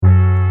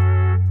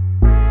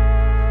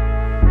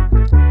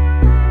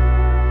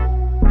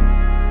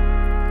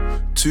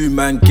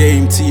Two-man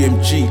game,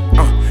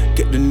 TMG.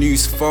 Get the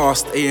news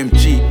fast,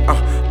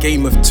 AMG.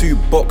 Game of two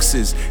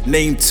boxes.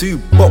 Name two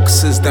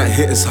boxers that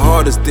hit as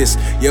hard as this.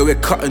 Yeah, we're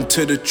cutting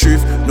to the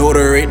truth. No,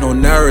 there ain't no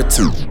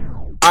narrative.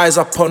 Eyes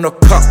up on the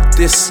cup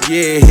this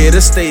year. Hear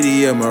the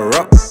stadium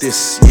erupt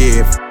this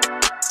year.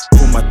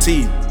 For my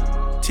team,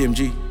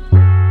 TMG.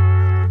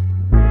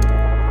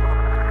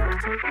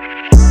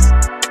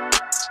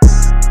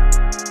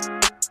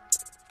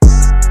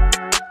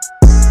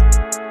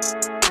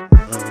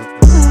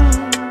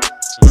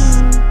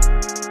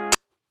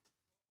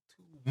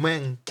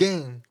 Man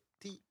game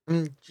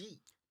TMG.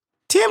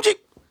 TMG.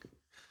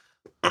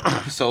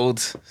 Episode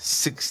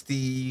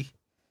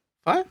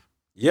 65.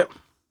 Yep.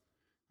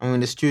 I'm in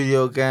the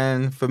studio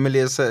again.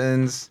 Familiar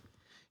settings.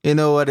 You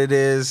know what it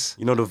is.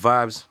 You know the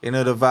vibes. You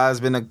know the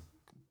vibes. Been a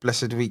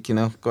blessed week. You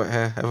know, got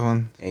here.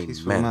 Everyone, Amen.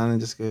 peaceful, man, and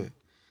just give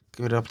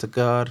it up to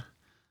God.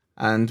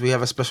 And we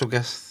have a special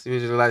guest.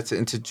 Would you like to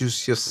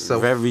introduce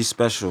yourself? Very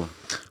special.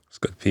 It's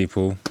good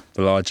people.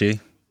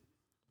 Balaji.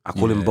 I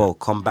call him Bo,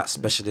 combat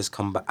specialist,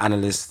 combat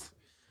analyst.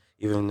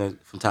 Even though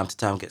from time to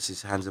time gets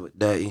his hands a bit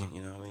dirty,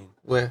 you know what I mean?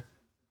 Where?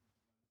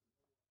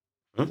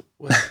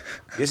 Where?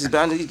 He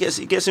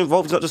gets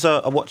involved. He's not just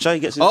a watcher. He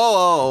gets. Yeah.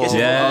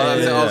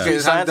 Okay,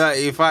 It's like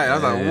dirty fight. I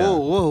was like,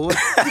 whoa.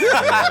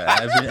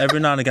 Every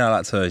now and again, I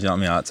like to, you know what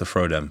I mean? I like to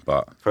throw them,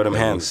 but Throw them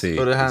we'll hands. see.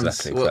 Throw the hands.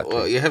 Exactly.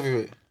 What, you're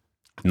heavyweight?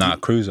 Nah,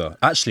 cruiser.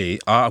 Actually,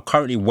 I'm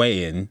currently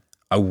weighing.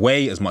 I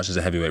weigh as much as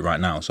a heavyweight right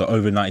now, so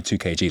over 92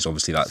 kgs.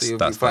 Obviously, that's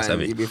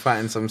heavy. You'll be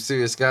fighting some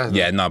serious guys.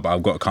 Yeah, no, but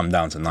I've got to come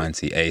down to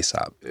 90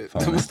 ASAP if I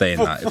want to stay in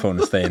that. If I want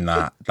to stay in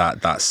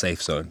that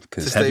safe zone,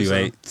 because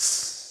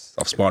heavyweights,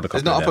 I've sparred a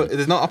couple of them.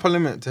 There's no upper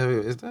limit to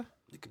heavyweight, is there?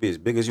 It could be as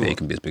big as you want. It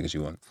can be as big as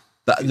you want.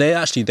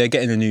 They're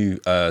getting a new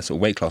sort of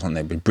weight class, aren't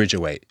they? But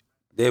Bridgerweight,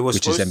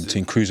 which is in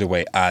between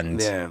cruiserweight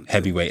and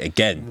heavyweight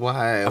again.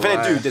 Why? I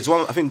think they do. There's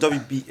one. I think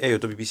WBA or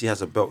WBC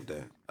has a belt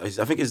there. I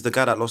think it's the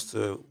guy that lost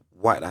to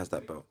White that has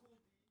that belt.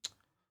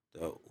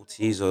 The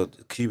Ortiz or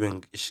the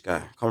Cuban-ish guy. I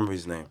can't remember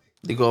his name.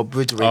 They got a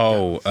bridge rate.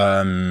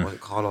 Was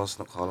it Carlos?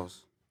 Not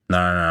Carlos. No,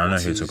 I know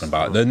who you're talking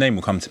about. The name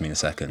will come to me in a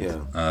second.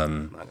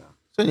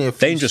 Yeah.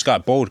 Dangerous guy,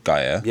 bald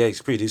guy, yeah? Yeah,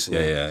 he's pretty decent.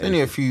 Yeah. There's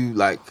only a few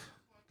like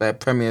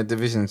premier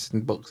divisions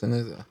in boxing,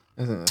 isn't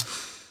there?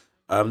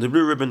 The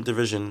blue ribbon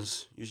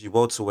divisions, usually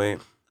welterweight,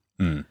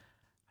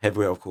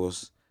 heavyweight, of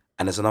course,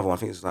 and there's another one. I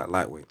think it's like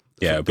lightweight.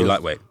 Yeah, it'll be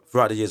lightweight.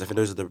 Throughout the years, I think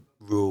those are the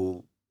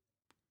real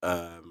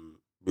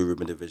blue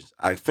ribbon divisions.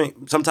 I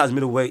think sometimes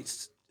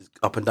middleweights is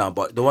up and down,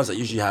 but the ones that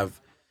usually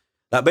have,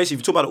 like basically, if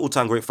you talk about the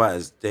all-time great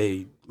fighters,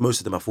 most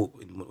of them are fought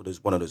in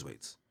one of those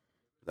weights.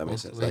 If that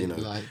makes sense. Like,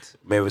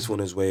 Mayweather's fought in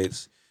those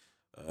weights.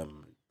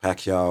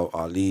 Pacquiao,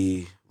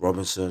 Ali,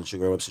 Robinson,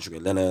 Sugar Robinson, Sugar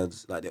Leonard,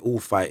 like they all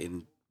fight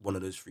in one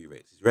of those three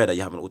weights. It's rare that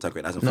you have an all-time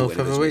great that hasn't fought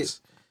in those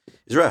weights.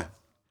 It's rare.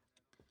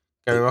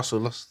 Gary Russell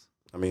lost.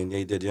 I mean, yeah,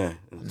 he did, yeah.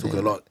 And talking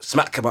a lot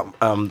smack about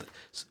a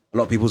lot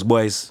of people's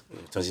boys.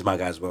 He's my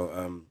guy as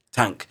well.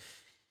 Tank.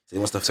 So he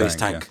wants to face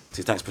Tank. So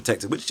his Tank's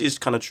protected, which is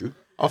kind of true.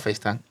 I'll face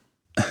Tank.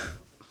 The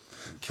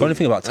only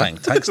thing about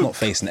Tank's not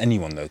facing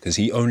anyone though, because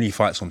he only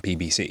fights on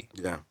PBC.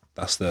 Yeah.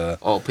 That's the...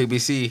 Oh,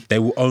 PBC. They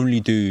will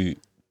only do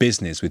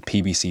business with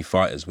PBC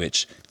fighters,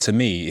 which to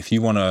me, if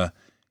you want to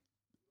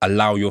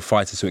allow your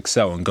fighter to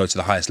excel and go to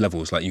the highest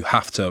levels, like you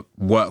have to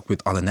work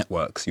with other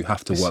networks, you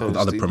have to work with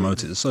other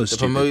promoters. It's so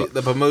stupid.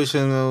 The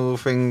promotional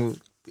thing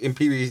in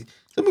PBC,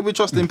 some people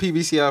trust in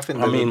PBC, I think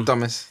they're the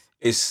dumbest.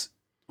 It's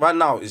right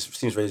now, it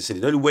seems very silly.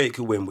 The only way it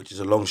could win, which is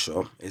a long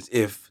shot, is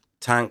if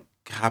Tank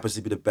happens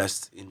to be the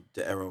best in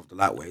the era of the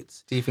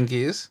lightweights. Do you think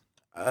he is?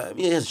 Yeah,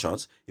 he has a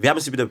chance. If he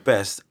happens to be the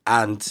best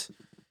and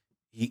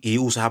he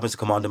also happens to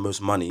command the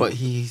most money. But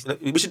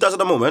which he does at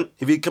the moment.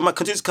 If he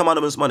continues to command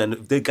the most money, and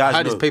the guys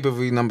how his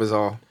pay-per-view numbers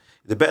are.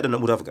 They're better than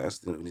all the other guys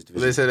in this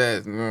division. They say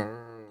that.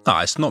 No,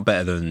 it's not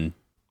better than...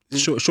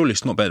 Surely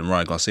it's not better than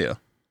Ryan Garcia.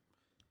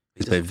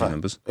 His pay-per-view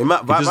numbers. He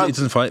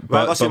doesn't fight,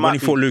 but when he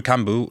fought Luke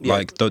Campbell,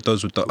 like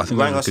those were... I think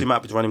Ryan Garcia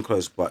might be running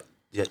close, but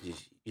yeah,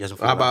 he hasn't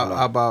fought.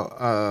 How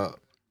about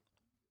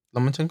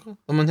Lomachenko?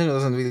 Lomachenko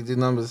doesn't really do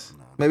numbers.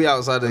 Maybe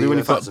outside of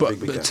the US.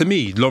 But to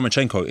me,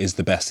 Lomachenko is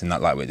the best in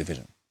that lightweight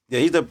division. Yeah,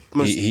 he's the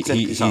most...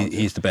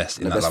 He's the best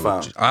in that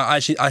lightweight.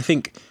 I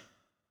think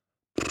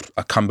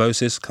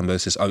Kambosis.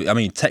 I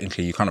mean,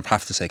 technically, you kind of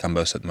have to say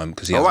Kambosis at the moment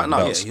because he has all the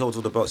belts. Yeah, he holds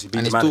all the belts. And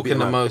he's talking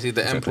the most. He's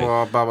the emperor.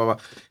 Blah blah blah.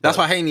 That's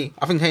why Haney.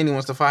 I think Haney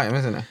wants to fight him,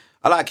 isn't it?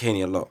 I like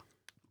Haney a lot,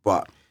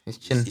 but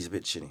he's a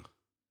bit chinny.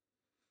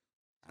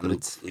 And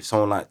if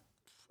someone like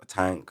a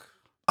Tank,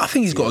 I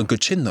think he's got a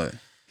good chin though.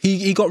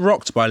 He got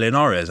rocked by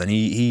Linares and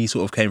he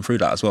sort of came through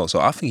that as well. So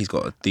I think he's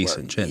got a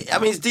decent chin. I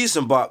mean, it's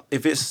decent, but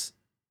if it's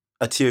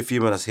a tier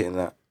female that's hitting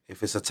that,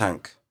 if it's a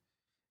Tank.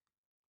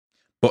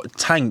 But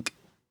Tank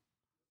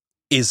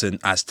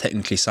isn't as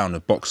technically sound a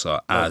boxer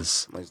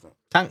as... No, he's not.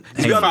 Tank.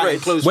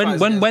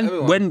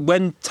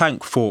 When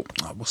Tank fought...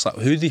 what's that?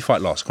 Who did he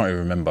fight last? I can't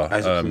even remember.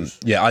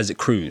 Isaac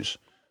Cruz.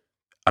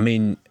 I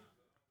mean,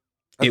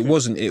 it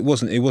wasn't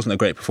a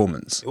great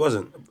performance. It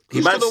wasn't.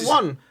 He should have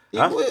won.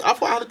 I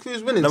thought I had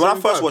Cruz winning. No, when I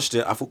first watched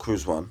it, I thought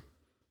Cruz won.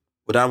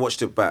 But then I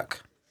watched it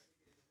back.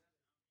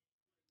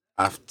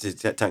 After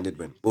Tank did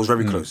win, it was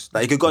very close.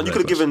 Like you could go, you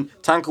could have given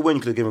Tank a win,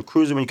 you could have given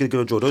Cruz a win, you could have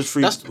given a draw. Those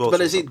three.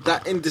 But is it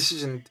that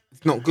indecision?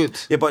 It's not good.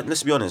 Yeah, but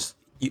let's be honest.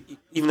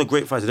 Even the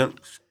great fighters, they don't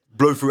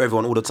blow through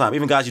everyone all the time.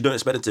 Even guys you don't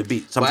expect it to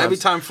beat. Sometimes. But every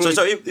time Floyd,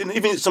 so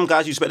even some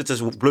guys you expect it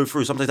to blow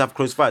through, sometimes they have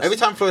close fights. Every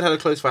time Floyd had a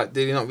close fight,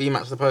 did he not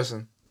rematch the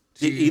person?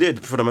 He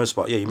did for the most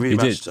part. Yeah, he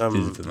rematched. He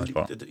did for the most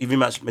part. He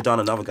rematched Maidana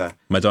and another guy.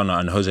 Maidana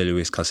and Jose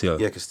Luis Castillo.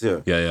 Yeah,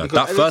 Castillo. Yeah.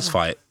 That first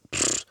fight,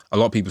 a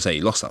lot of people say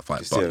he lost that fight,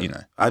 Castillo. but you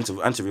know. I had to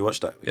rewatch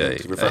that.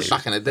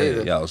 Back in the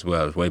day. Yeah, it was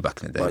way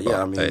back in the day. But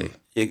yeah, I mean,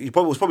 he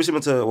was probably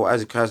similar to what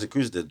Isaac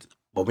Cruz did,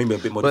 but maybe a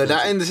bit more. But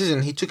that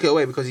indecision, he took it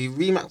away because he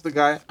rematched the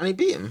guy and he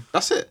beat him.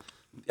 That's it.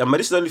 Yeah, but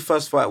this is the only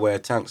first fight where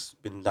Tank's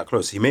been that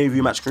close. He may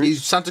rematch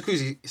Cruz. Santa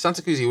Cruz,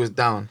 he was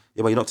down.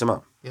 Yeah, but he knocked him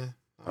out. Yeah.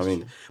 I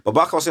mean, but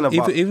back I was saying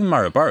about even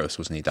Mario Barrios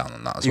wasn't he down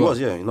on that as well? He was,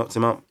 yeah. He knocked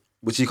him out,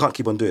 which he can't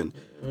keep on doing.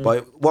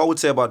 But what I would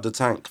say about the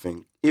Tank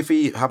thing, if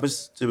he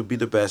happens to be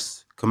the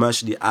best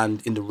commercially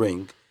and in the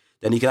ring,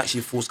 then he can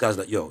actually force guys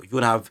like, yo, if you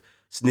want to have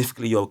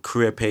significantly your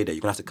career payday,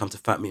 you're going to have to come to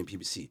fight me in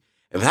PBC.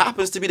 If it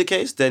happens to be the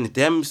case, then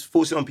them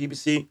forcing on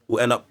PBC will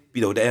end up,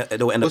 they'll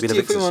end up being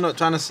the victors. Not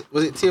trying to,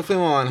 was it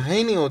Teofimo on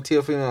Haney or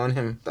Teofimo on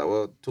him that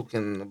were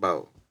talking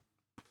about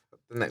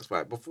the next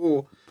fight?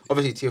 Before,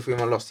 obviously,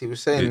 Teofimo lost. He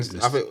was saying,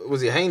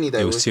 was it Haney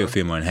that it was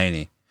Teofimo and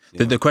Haney.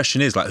 Yeah. The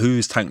question is, like, who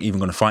is Tank even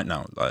going to fight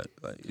now? Like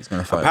he's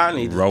going to fight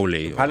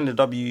Rowley. Apparently,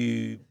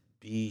 the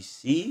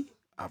WBC,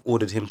 I've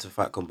ordered him to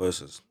fight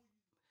Combosos.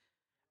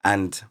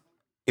 And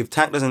if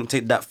Tank doesn't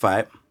take that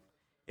fight,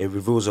 it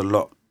reveals a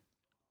lot.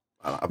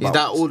 Is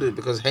that ordered?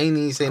 Because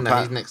Haney's saying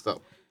that he's next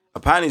up.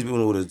 Apparently he's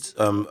been ordered.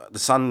 The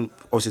Sun,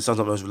 obviously the Sun's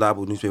not the most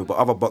reliable newspaper, but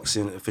other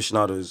boxing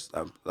aficionados,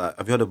 like,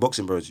 have you heard of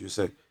Boxing Bros? You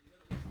say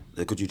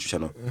they're a good YouTube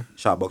channel. Yeah.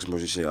 Shout out Boxing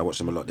Bros. You say I watch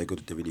them a lot. They're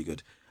good. They're really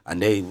good.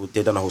 And they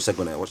done a whole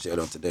segment. I watched it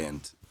earlier on today,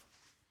 and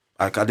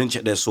I didn't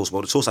check their source,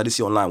 but the source I did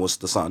see online was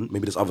the Sun.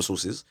 Maybe there's other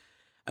sources.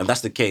 And if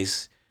that's the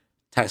case,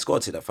 Tank's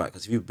got to take that fight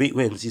because if he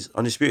wins, he's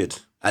undisputed.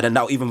 And then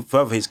that will even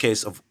further his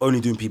case of only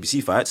doing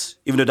PBC fights,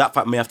 even though that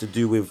fight may have to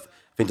do with,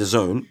 I think, the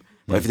zone.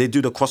 But if they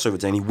do the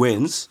crossover and he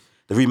wins,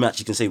 the rematch,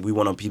 you can say we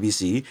won on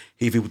PBC.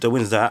 If he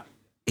wins that,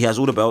 he has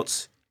all the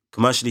belts.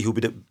 Commercially, he'll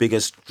be the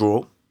biggest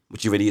draw,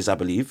 which he already is, I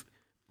believe.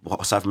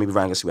 Aside from maybe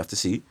Ryan Garcia, we have to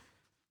see.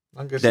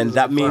 Then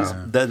that means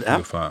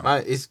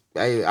that his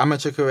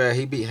amateur career,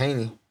 he beat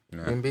Haney.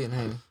 Yeah. He beating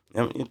Haney.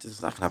 Yeah,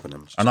 that can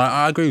happen. And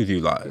I agree with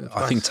you. Like,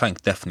 I think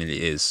Tank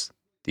definitely is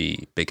the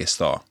biggest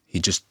star.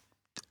 He's just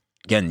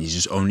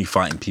only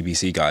fighting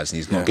PBC guys, and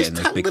he's not getting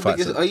those big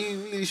fights. Are you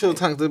really sure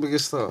Tank's the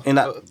biggest star? In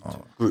that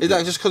group, is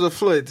that just because of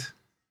Floyd?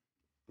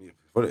 Yeah,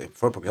 Floyd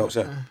probably helps,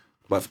 yeah.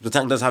 But the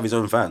Tank does have his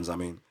own fans. I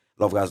mean,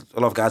 a lot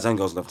of guys and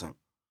girls love Tank.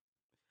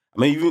 I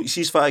mean, you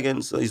see his fight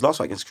against his last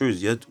fight against Cruz.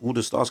 He had all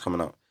the stars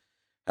coming out.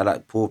 Had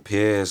like Paul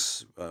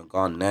Pierce,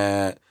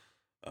 Garnett,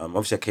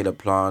 obviously Caleb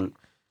Plant.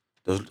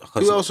 Who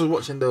else was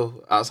watching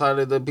though, outside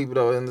of the people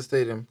that were in the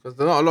stadium? Because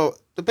they're not a lot.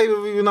 The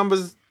pay-per-view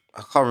numbers,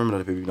 I can't remember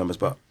the pay-per-view numbers,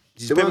 but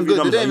they weren't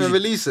good. They didn't even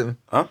release them.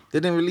 Huh? They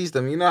didn't release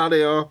them. You know how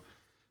they are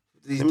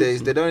these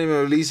days. They don't even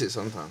release it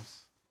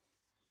sometimes.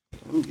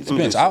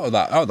 Out of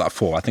that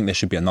four, I think there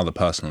should be another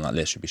person on that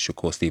list. Should be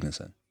Shakur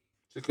Stevenson.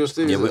 Shakur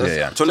Stevenson.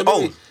 Yeah.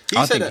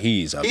 I think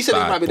he's a bad boy. He said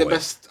he might be the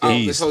best out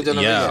of this whole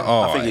generation. Yeah,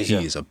 I think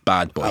he's a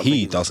bad boy.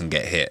 He doesn't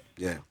get hit.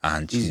 Yeah,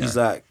 and he's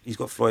like he's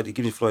got Floyd. He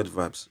gives me Floyd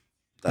vibes.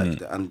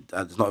 And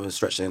it's not even a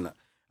stretch saying that.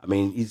 I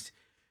mean,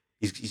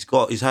 there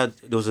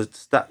was a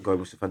stat going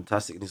which is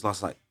fantastic in his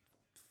last like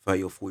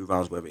 30 or 40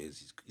 rounds, whatever it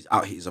is. He's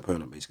out hit his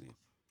opponent basically.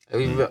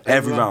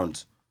 Every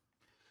round.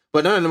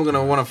 But none of them are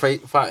gonna want to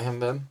fight him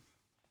then.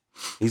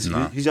 He's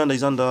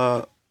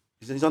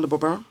under Bob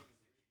Brown.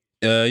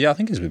 Yeah, I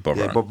think he's with Bob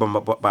Brown. Yeah,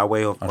 Bob by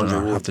way of Andre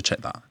Ward. I have to check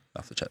that.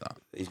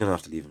 He's gonna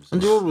have to leave him.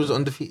 Andre Ward was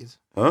undefeated.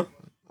 Huh?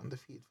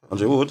 Undefeated.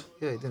 Andre Ward?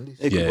 Yeah, he didn't lose.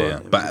 Yeah.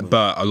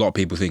 But a lot of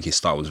people think his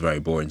style was very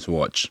boring to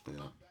watch.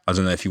 Yeah. I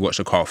don't know if you watched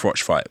the Carl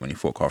Froch fight when he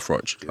fought Carl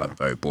Froch. Like,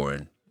 very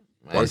boring.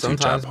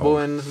 Sometimes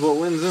boring is what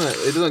wins, isn't it?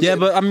 It doesn't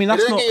but I mean,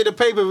 that's not... get you the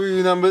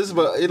pay-per-view numbers,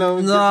 but, you know...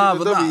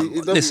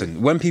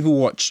 Listen, when people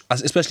watch,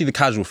 especially the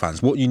casual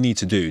fans, what you need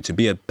to do to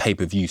be a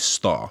pay-per-view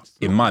star,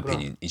 in my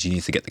opinion, is you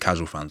need to get the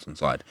casual fans on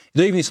side. You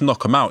don't even need to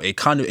knock them out.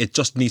 It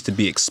just needs to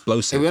be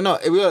explosive.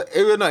 If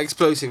we're not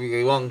explosive,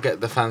 we won't get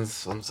the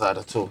fans on side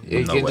at all.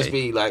 It can just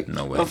be like...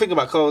 No way. Don't think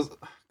about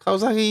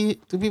Kawasaki.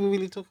 Do people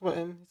really talk about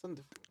him? He's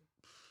undefeated.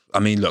 I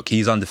mean, look,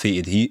 he's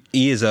undefeated. He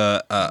is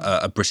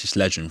a British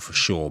legend for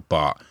sure,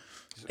 but...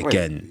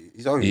 Again,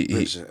 he's only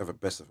British ever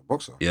best of a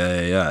boxer.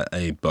 Yeah.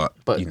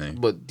 But you know,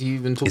 but do you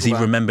even talk? Is he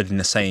remembered in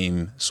the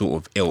same sort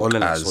of ilk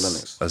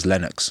as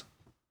Lennox?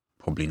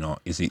 Probably not.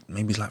 Is he?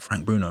 Maybe he's like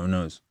Frank Bruno. Who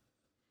knows?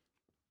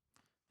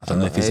 I don't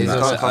know if he's in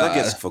that. That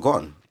gets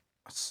forgotten.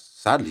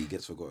 Sadly, he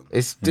gets forgotten.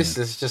 This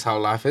is just how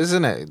life is,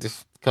 isn't it?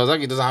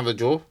 Kawasaki doesn't have a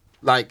jaw.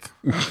 Like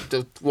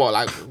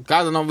Like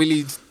guys are not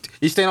really.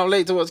 You staying up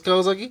late to watch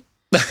Kawasaki?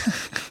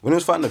 When he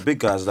was fighting the big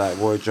guys like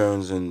Roy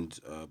Jones and.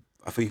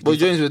 I think Roy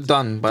Jones was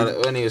done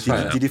when he was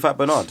fighting. Did he fight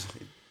Bernard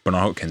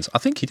Hopkins? I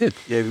think he did.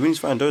 Yeah, when he's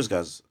fighting those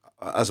guys,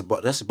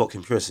 that's a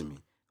boxing purist in me.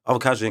 Other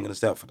casual ain't gonna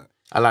stay up for that.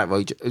 I like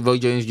Roy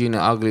Jones Jr.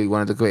 Arguably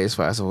one of the greatest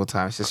fighters of all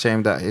time. It's a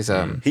shame that his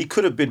He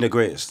could have been the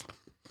greatest.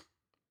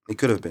 He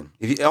could have been.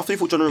 After he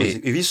fought John Jones,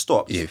 if he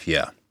stopped,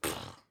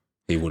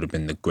 he would have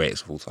been the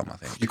greatest of all time. I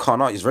think you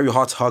can't argue. It's very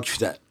hard to argue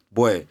that.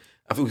 Boy,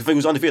 I think he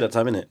was undefeated at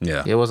that time, innit?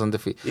 Yeah, he was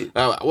undefeated.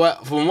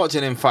 From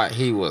watching him fight,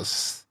 he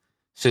was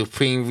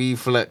supreme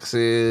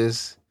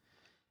reflexes.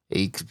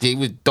 He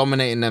was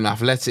dominating them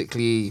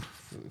athletically.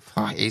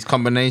 His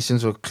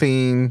combinations were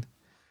clean.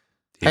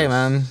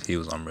 He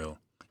was unreal.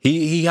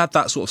 He had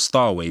that sort of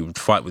style where he would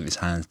fight with his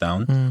hands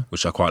down,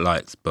 which I quite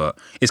liked. But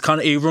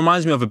it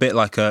reminds me of a bit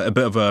like a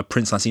bit of a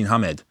Prince Nassim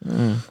Hamed.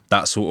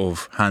 That sort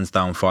of hands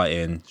down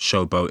fighting,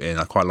 showboating.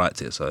 I quite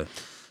liked it. So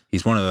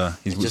he's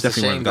just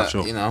definitely one of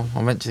the that,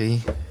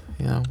 eventually,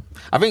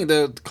 I think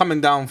the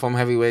coming down from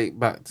heavyweight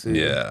back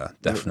to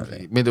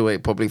definitely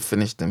middleweight probably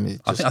finished him.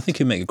 I think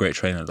he'd make a great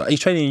trainer. Like, he's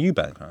training in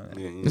Eubank, right?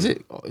 Yeah. Is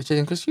it? He's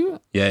training Chris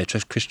Eubank? Yeah,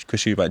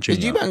 Chris Eubank Jr. Is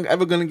Eubank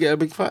ever going to get a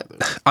big fight, though?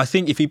 I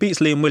think if he beats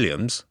Liam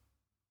Williams,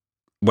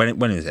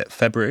 when is it?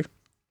 February?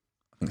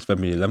 I think it's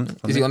February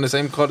 11th. Is he on the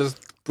same card as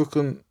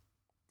Brooklyn?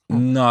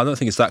 No, I don't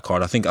think it's that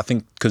card. I think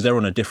because they're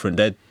on a different.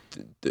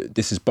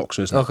 This is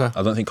boxer, isn't it? Okay.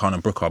 I don't think Khan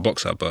and Brook are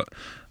boxer, but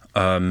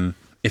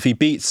if he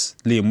beats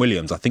Liam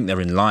Williams, I think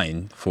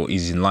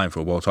he's in line for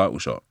a world title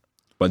shot.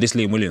 But this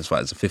Liam Williams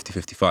fight is a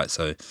 50-50 fight,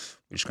 so we're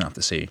just gonna have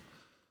to see.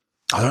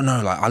 I don't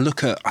know. Like I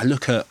look at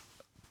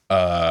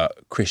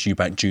Chris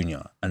Eubank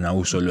Jr. and I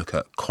also look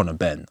at Conor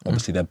Benn.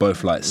 Obviously, they're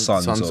both like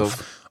sons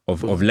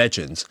of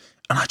legends,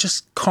 and I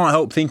just can't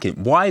help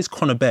thinking, why is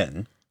Conor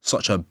Benn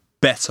such a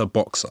better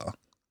boxer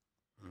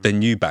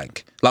than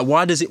Eubank? Like,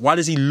 why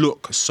does he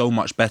look so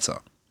much better?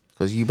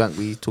 Because Eubank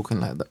be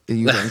talking like that.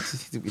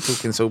 Eubank be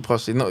talking so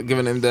posh. He's not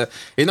giving him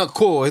he's not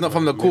core. He's not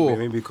from the core.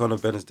 Maybe Conor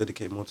Benn is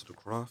dedicated more to the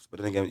craft.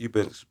 But then again,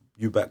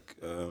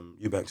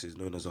 Eubank is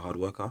known as a hard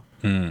worker.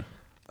 Ben's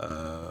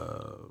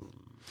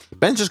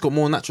just got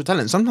more natural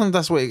talent. Sometimes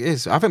that's what it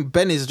is. I think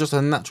Ben is just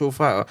a natural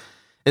fighter.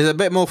 There's a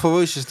bit more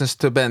ferociousness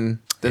to Ben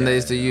than there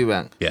is to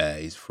Eubank. Yeah,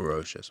 he's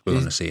ferocious. We're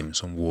going to see him in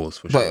some wars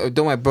for sure. But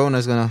don't worry,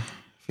 Broner's going to...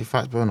 If he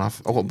fights Broner,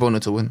 I've got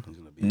Broner to win.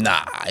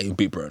 Nah, he'll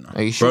beat Broner.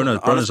 Are you sure?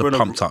 Broner's a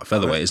pumped up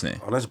featherweight, isn't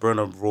he? Unless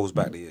Broner rolls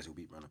back the years, he'll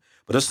beat Broner.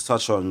 But just to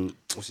touch on,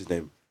 what's his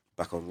name?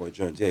 Back on Roy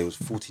Jones. Yeah, he was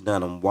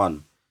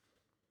 49-1.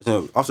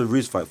 No, after the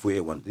Ruiz fight,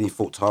 48-1. Then he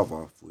fought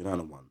Tava,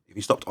 49-1. If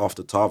he stopped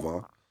after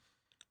Tava...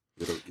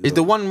 Is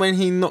the one when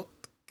he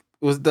knocked...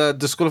 Was the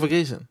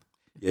disqualification?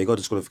 Yeah, he got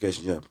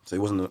disqualification, yeah. So it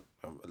wasn't a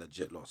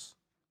legit loss.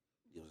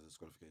 It was a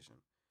disqualification.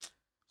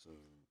 So,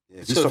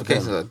 yeah.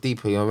 Disqualifications are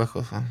deep in your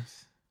record, fam.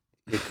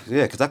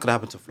 Yeah, because that could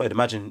happen to Floyd.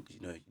 Imagine,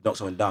 you knock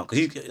someone down.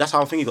 Because that's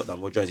how I think he got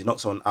done. Roy Jones, he knocked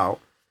someone out,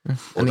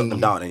 or knocked them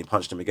down, and he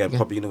punched him again. Yeah.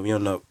 Probably, you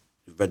know,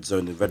 the red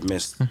zone, the red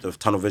mist, the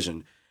tunnel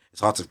vision. It's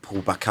hard to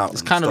pull back out.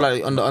 It's kind of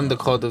like on the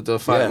undercard of the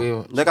fight.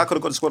 Yeah. That guy could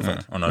have got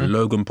disqualified. On a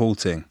Logan Paul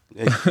thing.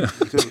 Yeah,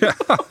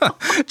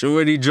 he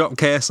already dropped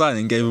KSI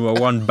and gave him a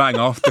one bang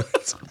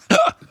afterwards.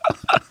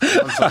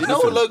 You know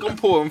what, Logan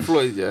Paul and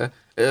Floyd, yeah?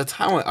 At a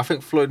time when I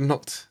think Floyd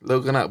knocked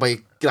Logan out, but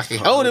he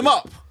held him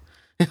up.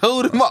 He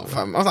held him up,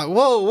 fam. I was like,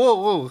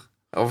 whoa.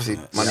 Obviously,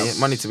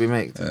 money to be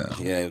made.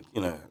 Yeah,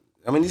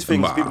 I mean, these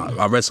things...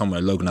 I read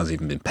somewhere Logan hasn't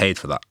even been paid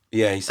for that.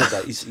 Yeah, he said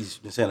that. He's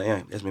been saying that, yeah.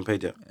 He hasn't been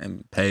paid yet.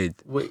 And paid.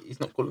 Wait, he's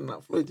not calling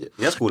out Floyd yet?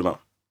 He has called him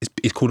out.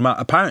 He's called him out.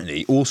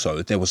 Apparently,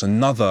 also, there was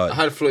another... I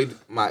heard Floyd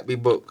might be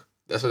booked.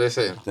 That's what they're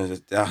saying.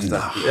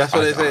 That's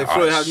what they say.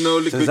 Floyd has no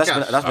liquid cash.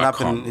 That's what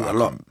happened a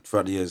lot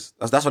throughout the years.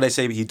 That's what they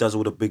say. He does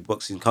all the big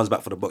boxing, comes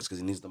back for the box because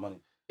he needs the money.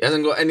 He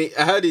hasn't got any...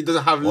 I heard he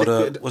doesn't have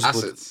liquid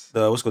assets.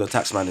 What's called the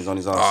tax man is on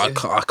his ass.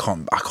 I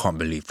can't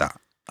believe that.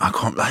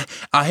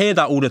 I hear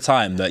that all the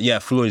time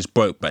that Floyd's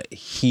broke, but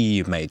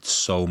he made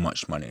so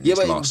much money in his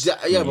last.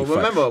 But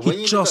remember, when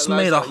he just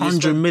made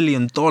 $100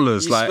 million.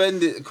 You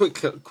spend it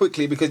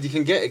quickly because you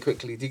can get it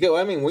quickly. Do you get what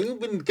I mean? When you've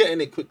been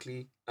getting it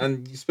quickly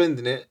and you're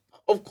spending it,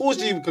 of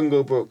course you can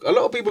go broke. A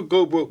lot of people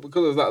go broke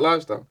because of that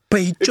lifestyle.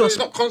 But it's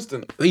not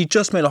constant. He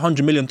just made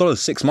 $100 million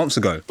 6 months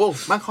ago. Bro,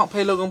 man can't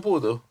pay Logan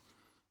Paul though.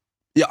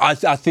 Yeah,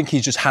 I think he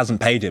just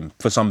hasn't paid him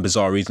for some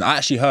bizarre reason. I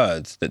actually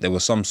heard that there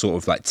was some sort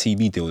of like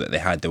TV deal that they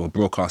had. They were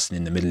broadcasting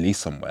in the Middle East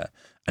somewhere,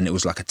 and it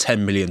was like a $10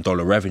 million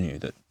revenue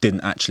that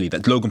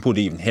Logan Paul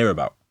didn't even hear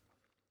about.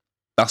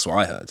 That's what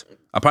I heard.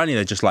 Apparently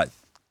they're just like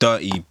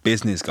dirty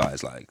business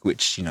guys,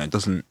 which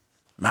doesn't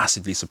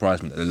massively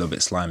surprise me that they're a little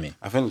bit slimy.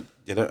 I don't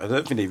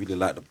think they really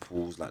like the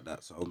Pauls like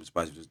that. So I'm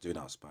surprised they're just doing it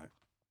out of spite.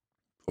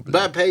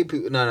 Bad pay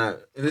people. No.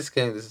 In this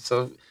game,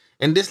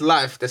 in this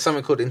life, there's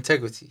something called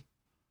integrity.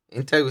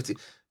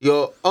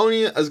 You're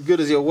only as good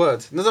as your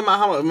word. It doesn't matter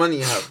how much money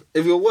you have.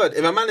 If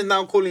a man is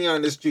now calling you out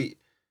in the street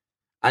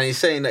and he's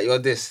saying that you're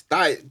this,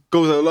 that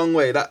goes a long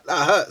way. That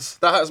hurts.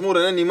 That hurts more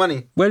than any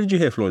money. Where did you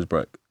hear Floyd's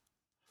broke?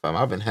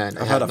 I've been hearing.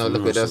 I've heard that from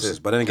liquid assets,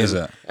 but then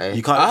again,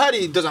 you can't. I heard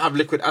he doesn't have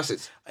liquid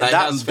assets.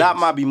 That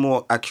might be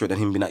more accurate than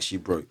him being actually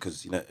broke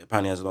because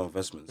apparently he has a lot of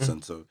investments,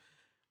 and so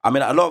I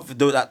mean a lot of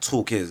that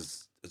talk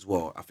is as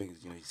well. I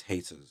think his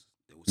haters.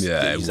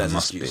 Yeah, use it as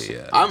must excuse. be.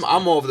 Yeah.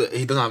 I'm more of the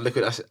he doesn't have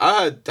liquid assets.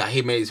 I heard that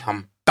he made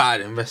some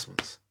bad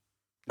investments.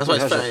 That's why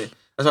he's fighting.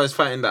 That's why he's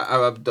fighting that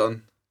Arab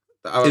Don.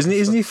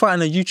 Isn't he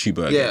fighting a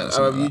YouTuber again? Yeah, or Arab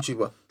something like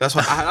YouTuber. That's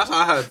what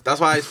I heard. That's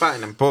why he's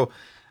fighting him, bro.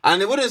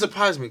 And it wouldn't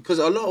surprise me because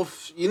a lot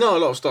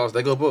of stars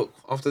they go broke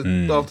after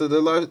the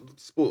live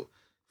sport.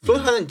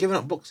 Floyd hasn't given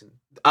up boxing.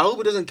 I hope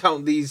he doesn't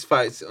count these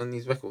fights on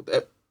his record.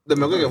 The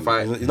McGregor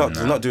fight. He's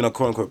not doing a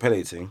quote unquote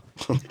Pele thing.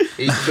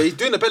 He's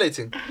doing the Pele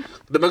thing.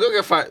 The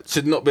McGregor fight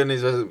should not be on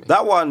his resume.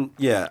 That one,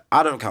 yeah,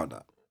 I don't count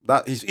that.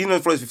 That he's even though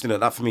Floyd's 15,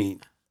 that for me,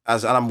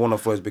 and I'm one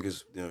of Floyd's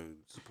biggest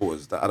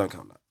supporters. That I don't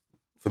count that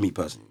for me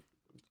personally.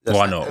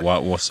 why not?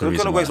 What's the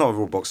reason? Conor McGregor's not a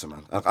real boxer,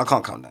 man. I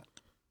can't count that.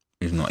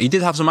 He's not. He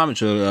did have some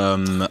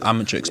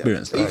amateur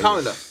experience. You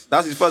counting that?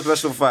 That's his first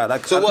professional fight.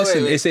 Like, So what?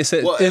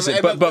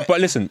 Listen, but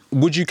listen,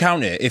 would you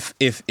count it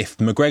if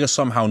McGregor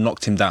somehow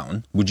knocked him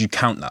down? Would you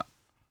count that?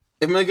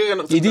 If McGregor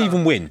knocked He him didn't down,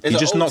 even win. it's He an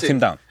just old knocked thing. him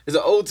down. It's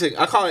an old thing.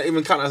 I can't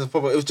even count it as a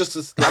proper. It was just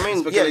a. I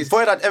mean, yeah,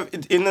 Floyd had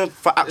in the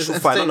actual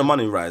It's fight, not the insane.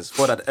 money rise.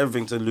 Floyd had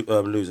everything to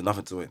lose and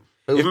nothing to win.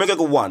 If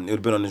McGregor won, it would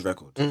have been on his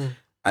record.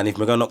 And if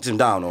McGregor knocked him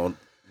down or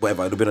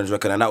whatever, it would have been on his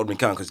record, and that would have been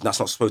counted because that's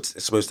not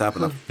supposed to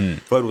happen.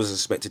 Floyd was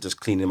expected to just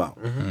clean him out,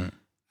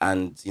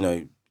 and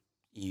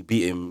he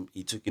beat him.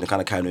 He took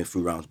kind of carried him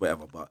through rounds,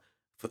 whatever. But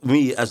for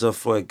me, as a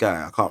Floyd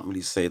guy, I can't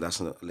really say that's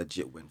a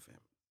legit win for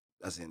him.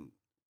 As in,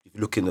 if you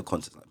look in the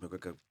context, like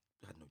McGregor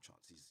had no chance.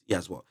 He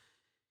has what?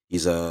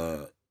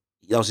 That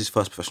was his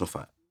first professional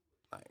fight.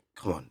 Like,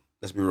 come on,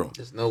 let's be real.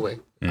 There's no way.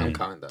 I'm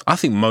counting that. I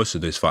think most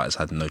of those fighters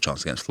had no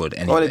chance against Floyd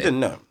anyway. Oh, they didn't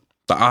know.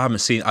 But I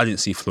didn't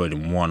see Floyd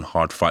in one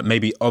hard fight.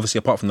 Maybe, obviously,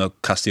 apart from the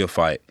Castillo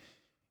fight,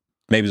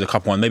 maybe there's a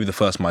couple one. Maybe the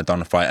first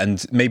Maidana fight,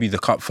 and maybe the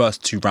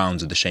first 2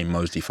 rounds of the Shane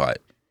Mosley fight,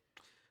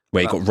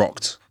 where he got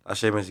rocked. That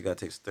Shane Mosley guy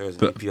takes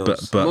steroids and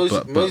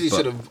EPOs. Mosley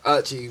should have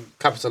actually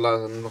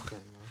capitalised on knocking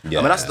him. Yeah,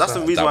 I mean, that's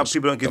the reason why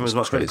people don't give him that as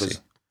much credit. crazy.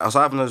 Because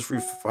outside having those 3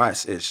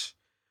 fights ish,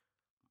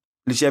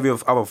 literally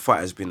every other fight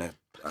has been a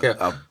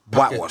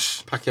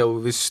whitewash. Pacquiao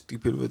with his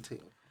stupid routine.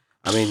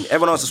 I mean,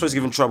 everyone else was supposed to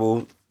give him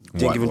trouble,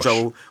 didn't give him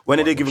trouble. When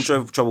they did give him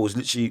trouble, it was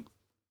literally,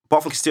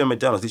 apart from Castillo and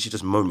Maidana, it was literally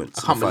just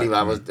moments. I can't believe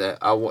I was there.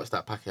 I watched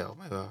that Pacquiao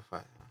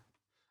fight.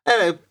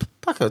 Anyway,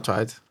 Pacquiao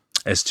tried.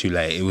 It's too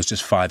late. It was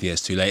just 5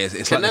 years too late.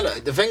 It's like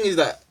Canelo. The thing is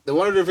that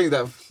one of the things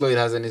that Floyd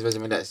has in his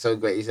resume that's so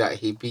great is that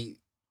he beat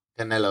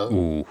Canelo,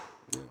 ooh.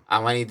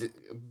 and when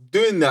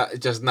doing that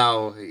just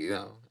now,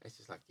 it's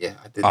just like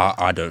I did.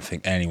 I don't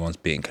think anyone's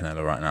beating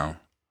Canelo right now.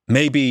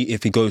 Maybe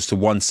if he goes to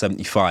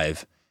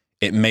 175,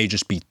 it may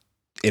just be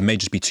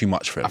too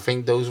much for him. I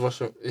think those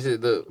Russian is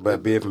it the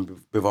But Bivol and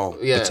Bivol.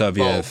 yeah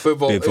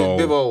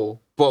Bivol.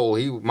 Bivol,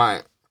 he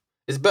might.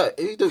 It's better.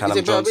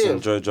 Callum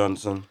Johnson, Joe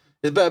Johnson.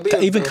 It's better.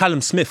 Even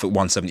Callum Smith at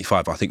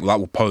 175, I think that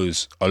will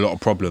pose a lot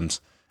of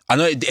problems. I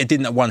know it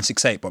didn't at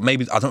 168, but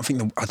maybe I don't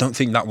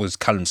think that was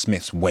Callum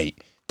Smith's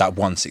weight. That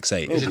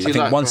 168. I think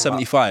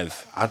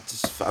 175. I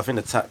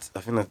think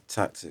the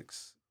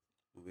tactics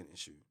will be an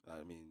issue.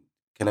 I mean,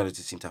 Canelo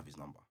just seemed to have his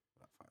number.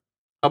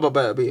 How about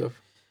Better BF?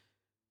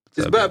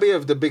 It's Better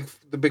BF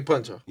the big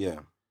puncher. Yeah.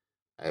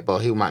 But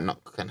he might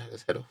knock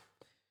Canelo's head off.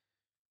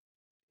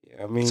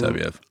 Yeah, I mean,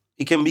 Serbiev.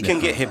 he can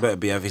get hit better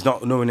BF. He's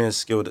not nowhere near as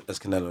skilled as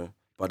Canelo,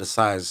 but the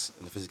size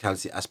and the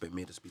physicality aspect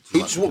made us be too Who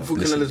much. just walked through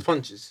Canelo's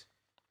punches?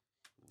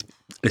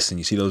 Listen,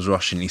 you see those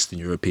Russian, Eastern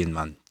European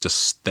man, just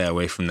stay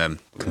away from them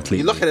completely.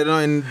 You look at it now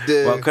in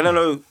the. Well,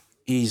 Canelo,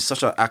 he's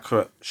such an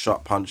accurate,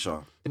 sharp puncher.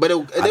 But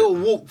they will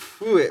walk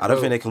through it. I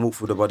don't think they can walk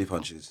through the body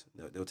punches.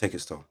 They'll take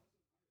its toll.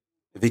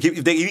 If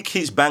he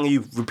keeps banging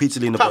you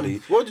repeatedly in the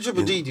body. What did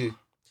Triple G do?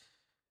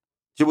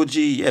 Triple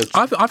G, yeah.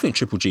 I think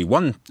Triple G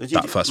won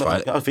that first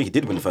fight. I don't think he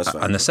did win the first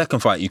fight. And the second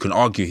fight, you can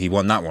argue he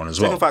won that one as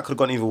well. Second fight could have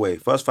gone either way.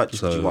 First fight,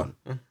 Triple G won.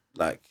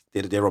 Like,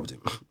 they robbed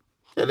him.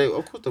 Yeah,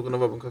 of course they're going to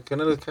rob him because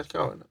Canelo's cash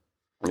out.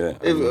 Yeah.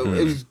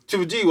 If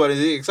Triple G won, is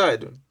he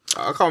excited?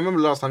 I can't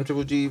remember the last time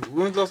Triple G.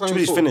 When was the last time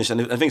Triple G's finished,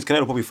 and I think Canelo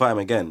will probably fight him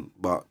again,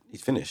 but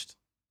he's finished.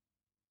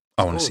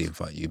 I want to see him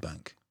fight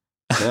Eubank.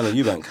 Canelo,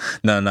 Eubank.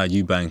 No,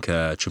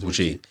 Eubank, Triple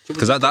G.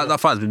 Because that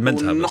fight's been meant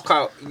to happen. Knock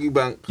out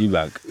Eubank.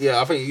 Eubank.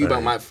 Yeah, I think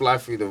Eubank might fly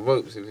through the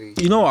ropes if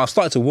he. You know what? I've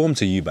started to warm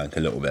to Eubank a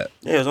little bit.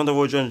 Yeah, he's under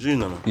Roy Jones Jr.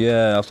 now.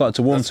 Yeah, I've started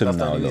to warm to him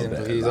now a the little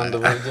reason, bit. He's under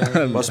Roy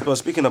Jones. But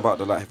speaking about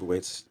the light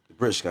heavyweights, the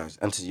British guys,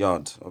 Anthony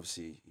Yard,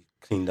 obviously he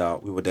cleaned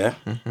out. We were there.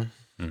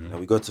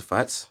 We go to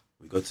fights.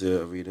 We go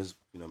to arenas,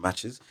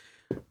 matches.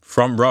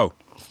 Front row.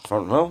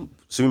 Front row.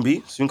 Soon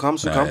come.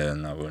 Yeah,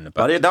 no, we're in the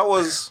back. But yeah, that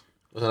was.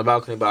 I was on the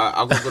balcony, but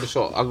I got a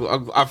shot.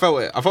 I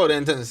felt it. I felt the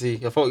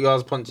intensity. I felt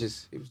Yard's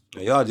punches.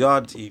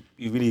 Yard, he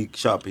really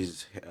shut up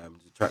his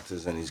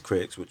detractors and his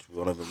critics, which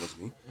one of them was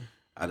me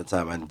at the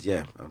time. And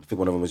yeah, I think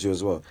one of them was you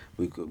as well.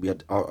 We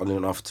had only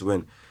an Arthur to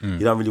win. He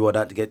didn't really want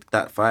that to get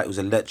that fight. It was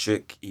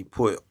electric. He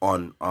put it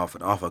on Arthur.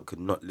 And Arthur could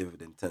not live with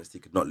the intensity,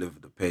 could not live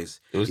with the pace.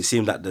 It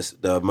seemed like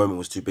the moment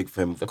was too big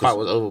for him. The fight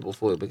was over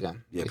before it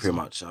began. Yeah, pretty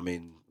much. I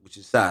mean, which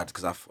is sad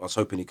because I was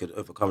hoping he could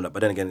overcome that.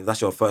 But then again, if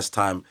that's your first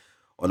time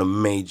on a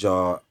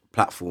major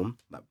platform,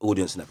 like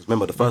audience and that. Because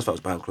remember, the first fight was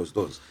behind closed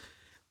doors.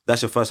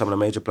 That's your first time on a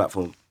major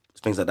platform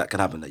things like that can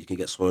happen, that you can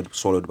get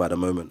swallowed by the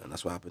moment, and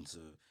that's what happened to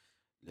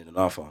Lynn and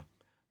Arthur.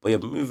 But yeah,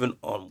 moving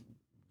on,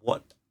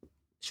 what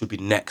should be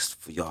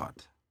next for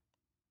Yard?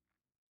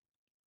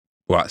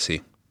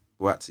 Boatsy.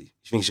 You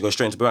think he should go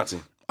straight into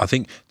Boatsy? I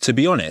think, to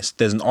be honest,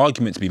 there's an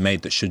argument to be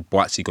made that should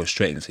Boatsy go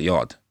straight into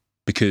Yard,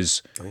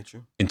 because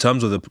in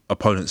terms of the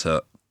opponents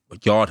that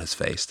Yard has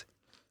faced,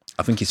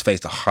 I think he's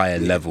faced a higher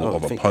level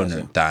of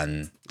opponent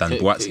than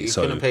Boatsy.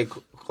 So going to pay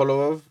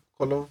Kovalev,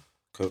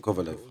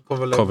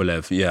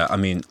 yeah. I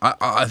mean,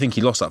 I think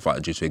he lost that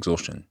fight due to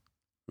exhaustion,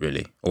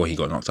 really, or he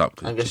got knocked out.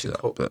 I guess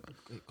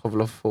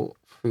Kovalev fought.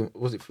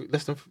 Was it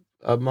less than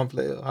a month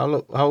later?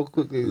 How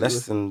quickly?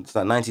 Less than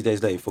 90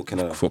 days later, he fought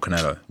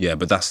Canelo. Yeah,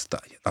 but that's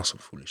some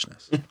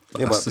foolishness.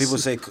 But people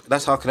say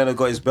that's how Canelo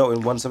got his belt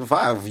in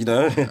 175. You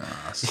know,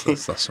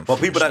 that's some.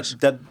 But people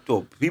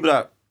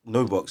that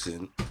know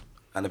boxing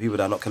and the people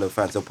that are not Canelo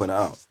fans, they'll point it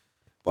out.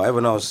 But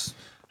everyone else.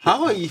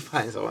 How are you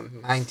fighting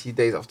someone 90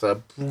 days after a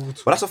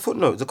brutal? But that's a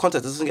footnote. The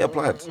context doesn't get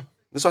applied.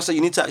 That's why I say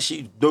you need to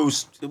actually know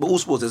all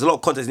sports. There's a lot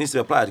of context that needs to be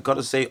applied. You can't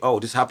just say, "Oh,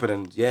 this happened,"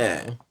 and you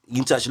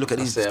need to actually look at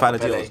these finer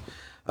details.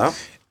 Huh?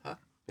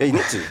 Yeah, you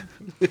need to.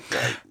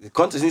 The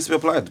context needs to be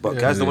applied, but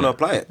guys don't want to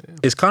apply it.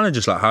 It's kind of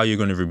just like how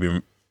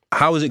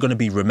is it going to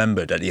be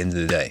remembered at the end of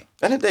the day? At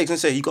the end of the day, you can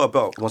say he got a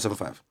belt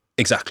 175.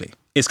 Exactly.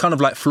 It's kind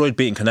of like Floyd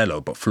beating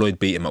Canelo, but Floyd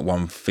beat him at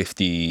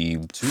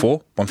 154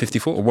 or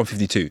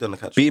 152.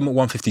 Beat him at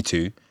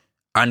 152.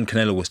 And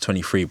Canelo was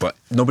 23, but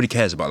nobody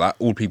cares about that.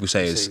 All people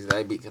say is,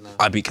 I beat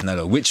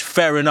Canelo. Which,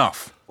 fair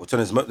enough. Well,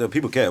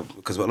 people care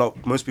because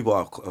most people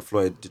are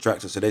Floyd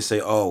detractors, so they say,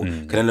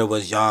 Canelo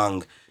was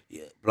young,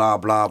 blah,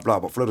 blah, blah.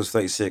 But Floyd was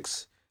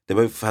 36. They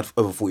both had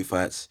over 40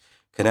 fights.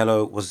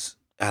 Canelo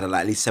had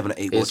at least 7 or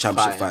 8 world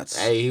championship fights.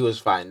 Hey, he was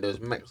fine. There was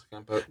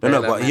Mexican.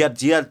 No, but he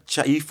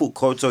fought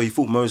Cotto, he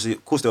fought Mosley.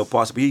 Of course, they were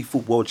parts, but he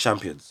fought world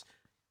champions.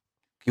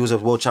 He was a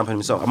world champion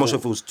himself. I'm not sure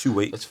if it was 2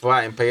 weight. It's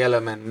fighting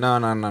Paella, man. No.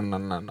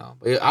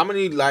 How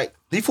many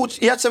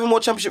He had 7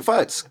 world championship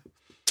fights.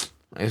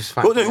 He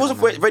wasn't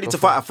ready to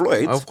fight at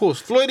Floyd. Of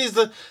course, Floyd is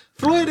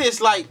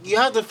like you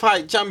have to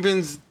fight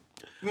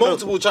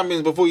multiple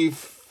champions before you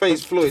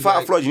face Floyd. To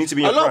fight Floyd, you need to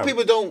be in a lot of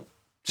people don't.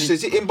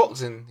 In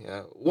boxing,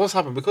 what's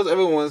happened because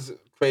everyone's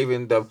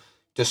craving the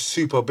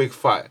super big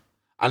fight,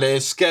 and they're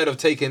scared of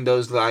taking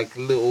those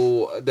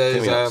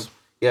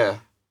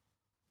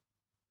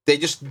They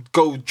just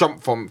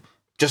jump from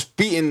just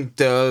beating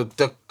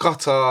the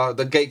gutter,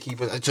 the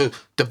gatekeepers, to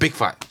the big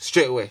fight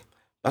straight away.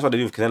 That's what they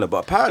do with Canelo,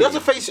 but apparently... You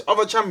have to face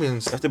other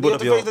champions. You have to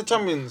face the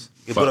champions.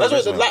 That's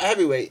why the light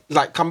heavyweight,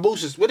 like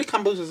Kambosos. Where did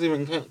Kambosos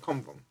even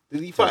come from?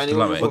 Did he fight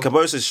anyone? Well,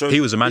 Kambosos showed... He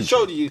was a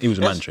mandatory. He was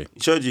a mandatory. He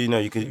showed you,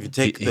 if you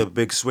take the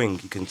big swing,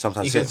 you can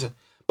sometimes hit.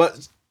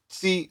 But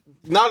see,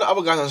 now the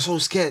other guys are so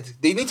scared.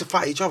 They need to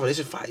fight each other. They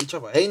should fight each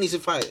other. He needs to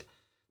fight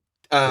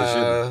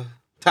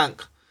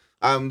Tank.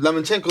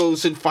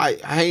 Lomachenko should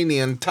fight Haney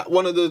and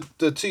one of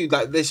the two.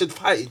 Like they should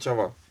fight each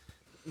other.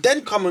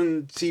 Then come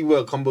and see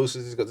what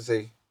Kambosos has got to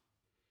say.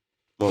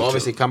 Well,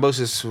 obviously,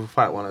 Kambosos will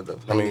fight one of them.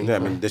 I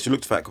mean, they should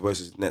look to fight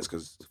Kambosos next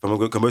because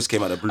Kambosos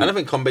came out of the blue. I don't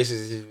think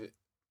Kambosos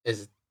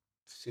is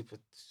super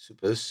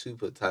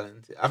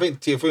talented. I think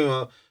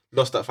Teofimo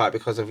lost that fight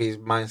because of his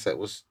mindset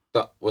was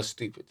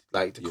stupid.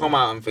 Like to come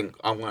out and think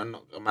I'm going to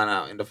knock a man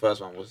out in the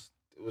first one wasn't.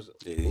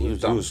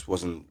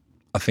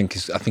 I think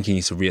he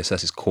needs to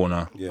reassess his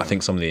corner. Yeah. I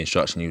think some of the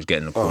instruction he was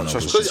getting in the corner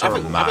was just mad.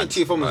 I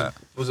think Teofimo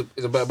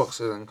is a better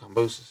boxer than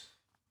Kambosos.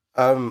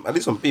 At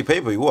least on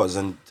paper he was,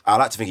 and I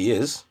like to think he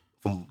is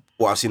from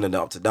what I've seen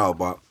up to now.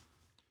 But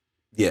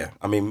yeah,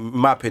 I mean, in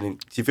my opinion,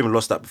 Teofimo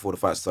lost that before the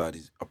fight started.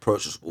 His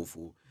approach was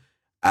awful,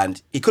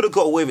 and he could have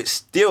got away with it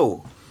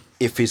still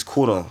if his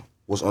corner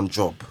was on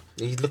job.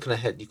 He's looking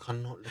ahead. You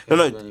cannot look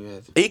ahead.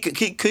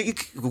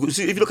 If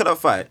you look at that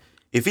fight.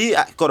 If he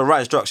got the right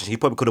instructions, he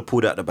probably could have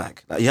pulled it out the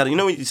bag. Like when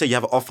you say you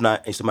have an off night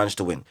and you still managed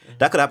to win.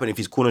 That could happen if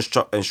his corner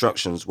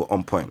instructions were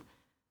on point.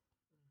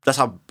 That's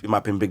how, in my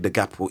opinion, big the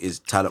gap is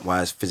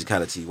talent-wise,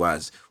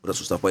 physicality-wise, all that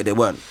sort of stuff. But they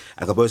weren't.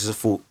 And Kambosos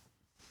thought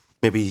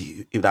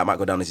maybe that might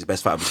go down as his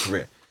best fight of his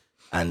career.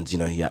 And,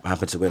 he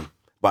happened to win.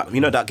 But,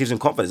 that gives him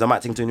confidence. That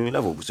might take him to a new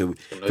level. So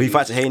if he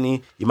fights a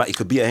Haney, he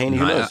could beat a Haney.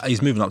 Who knows?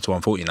 He's moving up to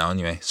 140 now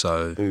anyway,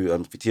 so...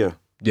 Tio.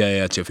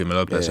 Yeah, Teofimo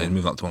Lopez. So he's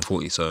moving up to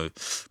 140. So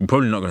we're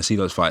probably not going to see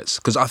those fights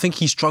because I think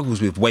he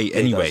struggles with weight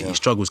anyway. He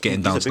struggles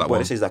getting down to that one.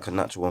 He says like a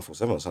natural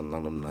 147 or something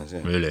along them lines.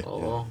 Yeah. Really?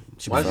 Oh.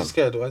 Yeah. Why is he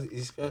scared? Is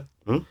he scared?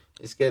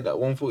 He's scared at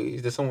 140.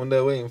 Is there someone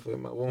there waiting for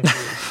him at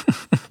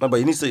 140? No, but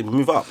he needs to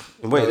move up.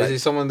 Wait, is there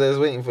someone there's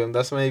waiting for him?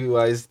 That's maybe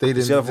why he's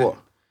staying. Scared of what?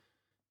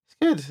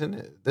 Scared, isn't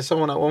it? There's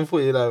someone at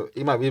 140 that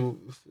he might be. I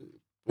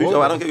don't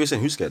get what you're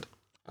saying. Who's scared?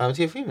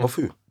 Teofimo. Of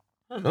who?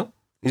 I don't know.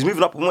 He's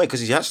moving up in weight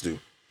because he has to.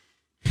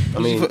 I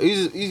mean,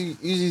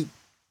 he's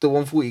the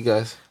 140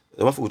 guys.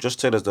 The 140, Josh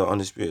Taylor's the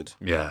undisputed.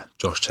 Yeah,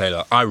 Josh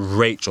Taylor. I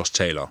rate Josh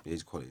Taylor. Yeah,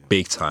 he's quality.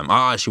 Big time.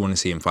 I actually want to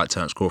see him fight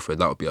Terence Crawford.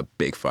 That would be a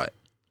big fight.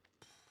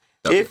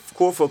 If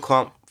Crawford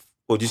can't,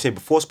 do you say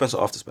before Spence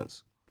or after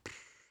Spence?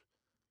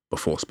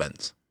 Before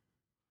Spence.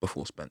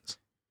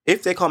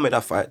 If they can't make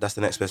that fight, that's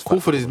the next best fight.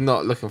 Crawford is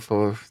not looking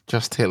for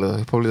Josh Taylor.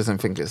 He probably doesn't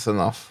think it's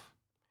enough.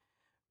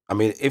 I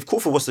mean, if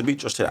Crawford was to beat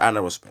Josh Taylor and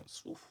Errol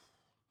Spence,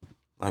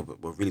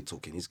 we're really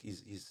talking. His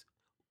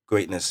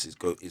greatness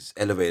is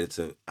elevated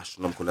to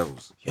astronomical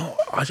levels.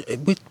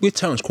 With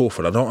Terence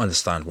Crawford, I don't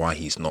understand why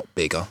he's not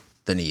bigger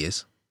than he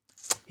is.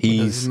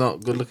 He's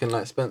not good looking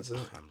like Spencer.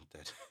 I'm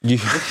dead.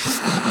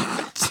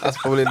 That's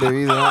probably the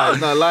reason why.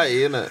 It's not lighty,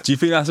 isn't it? Do you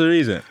think that's the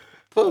reason?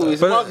 Probably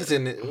it's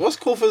marketing. What's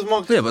Crawford's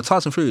marketing? Yeah, but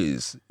Tyson Fury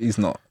he's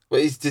not.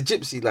 But he's the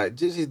gypsy. Like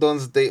gypsy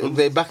dons,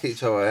 they back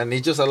each other, and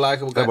he's just a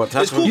likable guy.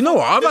 You know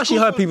what? I've actually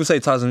heard people say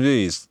Tyson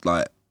Fury is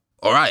like,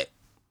 all right.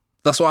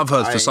 That's what I've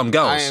heard for some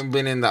girls. I ain't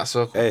been in that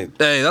circle. Hey,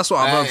 that's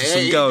what I've heard for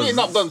some girls. He's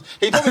not done.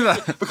 He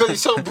probably because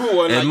he's so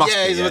brutal. And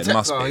he's a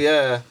protector.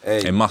 Yeah,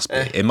 it must be.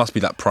 It must be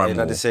that primal.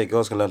 Like they say,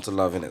 girls can learn to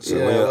love, innit? So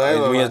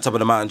when you're at the top of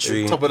the mountain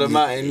tree, top of the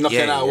mountain,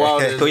 knocking out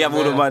wilders. You have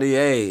all the money,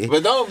 hey.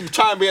 But don't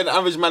try and be an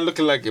average man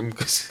looking like him,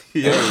 because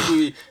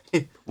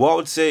what I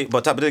would say,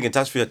 but type of thing,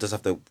 Tyson Fury does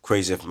have the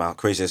craziest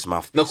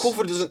mouth. No,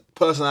 Crawford doesn't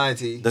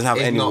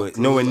have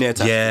nowhere near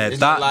Tyson. Yeah,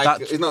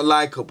 it's not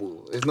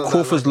likable.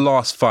 Crawford's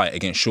last fight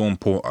against Sean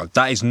Porter,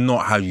 that is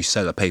not how you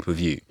sell a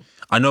pay-per-view.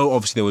 I know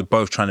obviously they were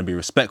both trying to be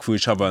respectful of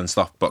each other and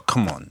stuff, but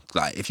come on,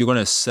 like if you're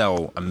gonna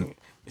sell and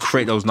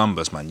create those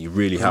numbers, man, you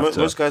really have to.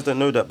 Most guys don't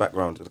know that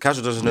background. The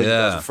casual doesn't know you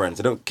guys are friends.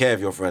 They don't care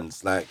if you're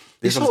friends. Like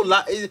it's not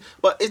like,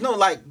 but it's not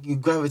like you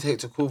gravitate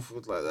to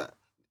Crawford like that.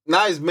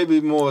 Now he's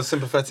maybe more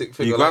sympathetic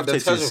figure. You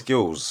gravitate to his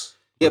skills.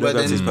 Yeah, but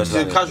then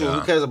the casual,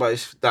 who cares about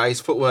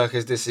his footwork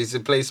is this, his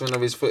placement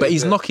of his foot. But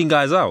he's knocking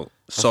guys out.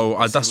 So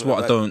that's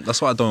what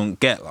I don't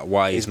get. Like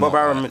why he's Bob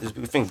Arum.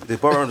 The thing,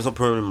 Bob Arum does not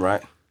promote him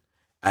right,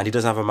 and he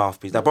doesn't have a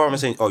mouthpiece. Like Bob Arum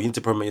is saying, "Oh, you need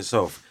to promote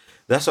yourself."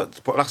 That's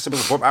what, like I said,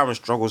 Bob Arum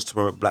struggles to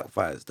promote black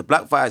fighters. The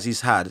black fighters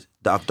he's had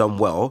that have done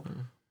well,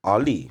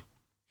 Ali,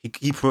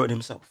 he promoted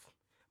himself.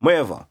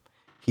 Mayweather,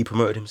 he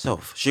promoted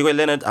himself. Sugar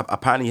Leonard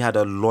apparently had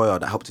a lawyer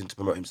that helped him to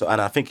promote himself, and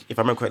I think if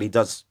I remember correctly, he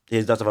does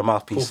have a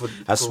mouthpiece,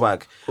 has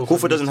swag.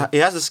 Crawford doesn't. He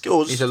has the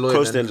skills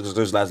close to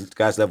those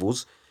guys'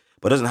 levels,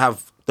 but doesn't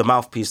have the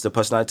mouthpiece, the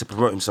personality to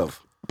promote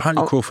himself.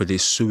 Apparently, Crawford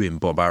is suing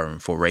Bob Arum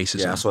for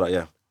racism. Yeah, I saw that.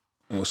 Yeah,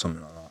 or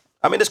something like that.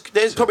 I mean,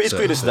 there's probably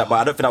credence to that, but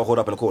I don't think that will hold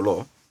up in a court of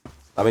law.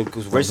 I mean,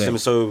 because racism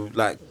is so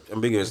like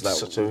ambiguous. Like,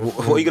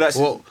 what are you gonna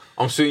say? Well,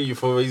 I'm suing you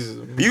for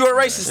racism. You're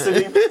a racist to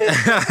me.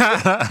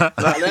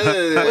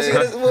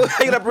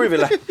 How you gonna prove it?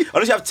 Like,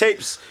 unless you have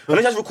tapes,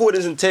 unless you have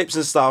recordings and tapes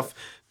and stuff.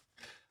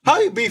 How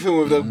are you beefing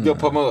with your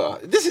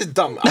promoter? This is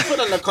dumb. I feel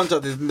like the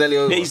contract is nearly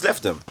over. Yeah, he's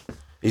left them.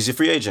 He's a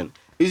free agent.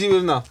 Who's he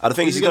with now? I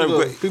think he's gonna go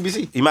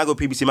PBC. He might go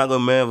PBC. He might go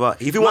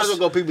Mayweather. If he wants to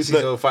go PBC,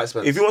 so fight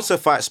Spence. If he wants to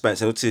fight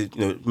Spence and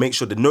to make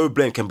sure that no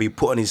blame can be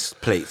put on his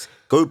plate,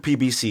 go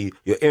PBC.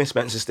 You're in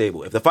Spence's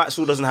stable. If the fight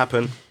still doesn't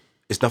happen,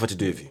 it's nothing to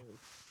do with you.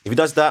 If he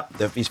does that,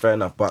 then he's fair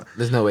enough. But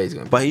there's no way he's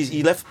going. But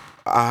he left.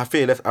 I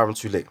fear he left Aaron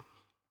too late.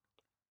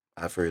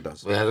 I fear he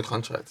does. We had a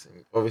contract.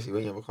 Obviously,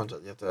 when you have a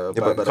contract, you have to.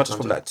 Yeah, but the contract's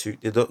probably like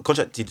the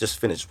contract he just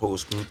finished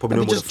was probably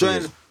no more than 3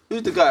 years.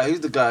 Who's the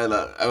guy?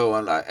 Like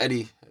everyone, like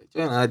Eddie.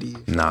 Join Eddie.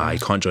 Nah, he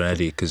can't join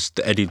Eddie because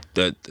the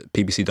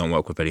PBC don't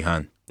work with Eddie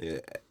Hearn. Yeah,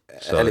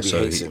 Eddie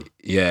hates him.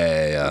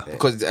 Yeah.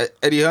 Because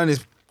Eddie Hearn is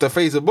the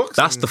face of boxing.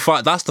 That's the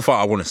fight. That's the fight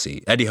I want to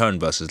see. Eddie Hearn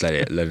versus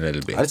Leonard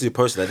Ellerby. I need to be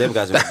posted that them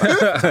guys. Leonard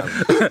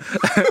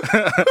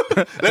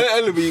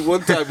Ellerby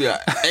one time,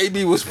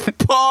 AB was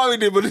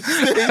powering him on the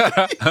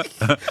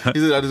stage. He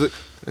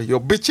said,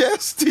 "Your bitch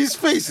ass to his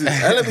face."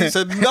 Ellerby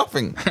said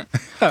nothing.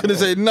 Couldn't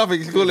say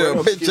nothing. He called it a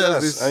bitch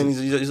ass. I mean,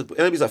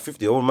 Ellerby's like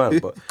 50, old man.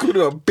 But called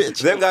it a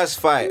bitch. Them guys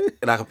fight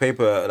like a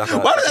paper. Why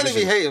does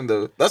Ellerby hate him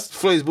though? That's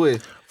Floyd's boy.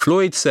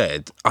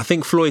 I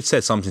think Floyd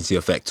said something to the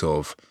effect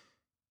of,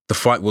 the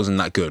fight wasn't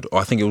that good. Or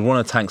I think it was one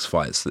of Tank's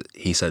fights that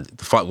he said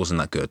the fight wasn't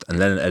that good. And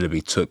Leonard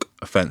Ellerby took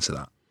offense to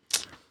that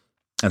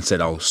and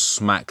said, "I'll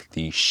smack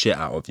the shit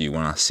out of you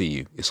when I see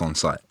you. It's on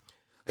site."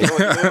 You know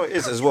what it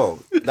is as well?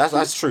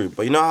 That's true.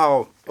 But you know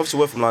how, obviously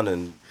we're from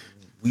London,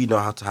 we know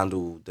how to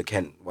handle the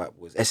Kent white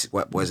boys, Essex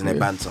white boys and their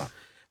banter.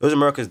 Those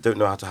Americans don't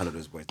know how to handle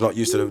those boys. Not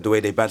used to the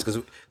way they banter.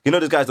 Because you know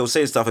those guys, they'll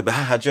say stuff and be,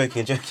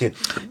 joking.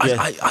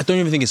 Yeah. I don't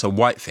even think it's a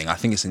white thing. I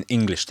think it's an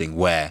English thing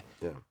where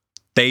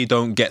they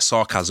don't get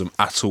sarcasm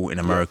at all in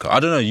America. I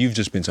don't know. You've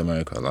just been to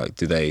America. Like,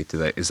 do they?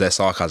 Is there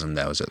sarcasm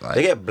there? Or is it like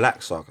they get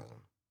black sarcasm,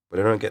 but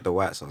they don't get the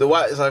white sarcasm? The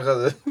white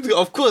sarcasm,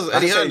 of course.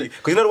 Because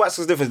you know the white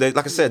sarcasm is different.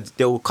 Like I said,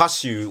 they'll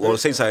cuss you or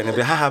say something and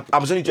be, I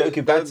was only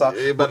joking, banter.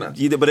 But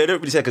they don't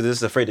really say because they're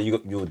just afraid that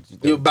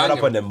you'll ban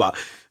up on them. But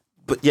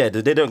yeah,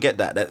 they don't get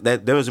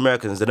that. Those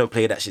Americans, they don't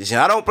play that shit. They say,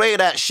 I don't play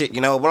that shit.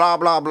 Blah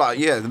blah blah.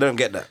 Yeah, they don't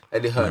get that.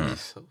 Eddie Hearn is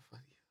so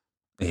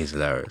funny. He's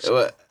hilarious.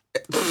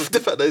 The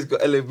fact that he's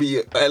got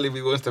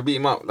LXVI wants to beat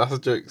him up, that's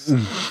jokes. I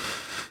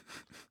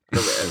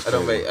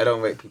don't rate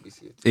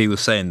PBC. He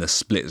was saying the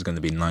split is going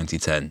to be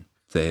 90-10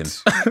 to him.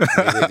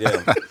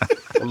 Yeah.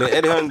 I mean,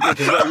 Eddie Hearn,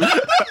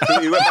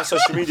 he went by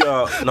social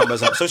media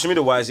numbers. Social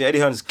media wise, Eddie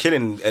Hearn's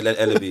killing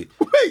LB.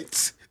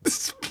 Wait, the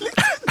split.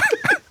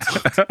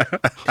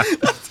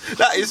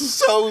 That is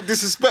so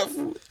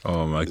disrespectful.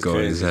 Oh my god,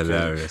 it's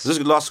hilarious. So this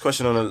is the last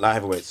question on the light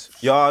heavyweights.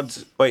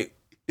 Yards. Wait,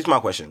 here's my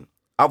question.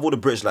 I've all the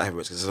British light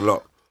heavyweights because there's a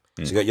lot.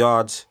 So you got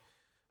Yards,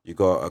 you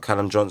got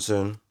Callum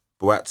Johnson,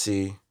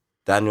 Boatti,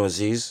 Daniel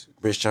Aziz,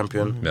 British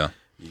champion. Yeah.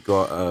 You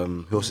got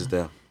who else is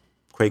there?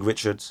 Craig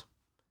Richards.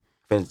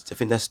 I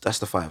think that's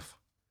the 5.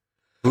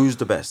 Who's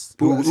the best?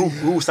 Who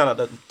will stand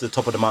at the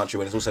top of the mountain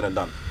when it's all said and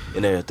done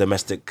in a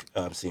domestic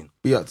scene?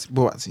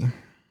 Boatti.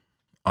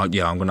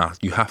 Yeah,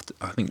 you have to.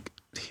 I think.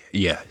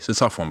 Yeah, it's a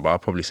tough one, but I'll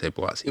probably say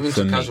Boatti. Even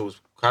to casuals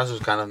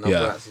kind of know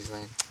Boatti's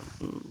name.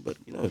 But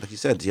like you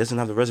said, he doesn't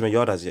have the resume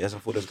Yard has. He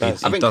hasn't fought those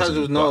guys. I think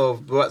casuals know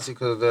of Boatti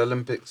because of the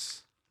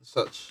Olympics and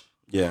such.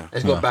 Yeah,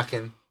 he's got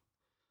backing.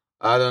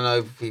 I don't know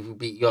if people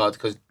beat Yard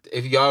because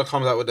if Yard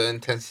comes out with the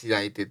intensity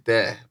that he did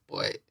there,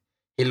 boy,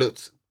 he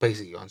looked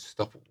basically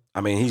unstoppable.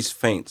 I mean, his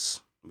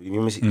feints.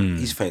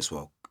 His feints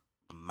were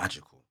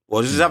magical.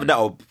 Well, just having that,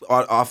 or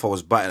Arthur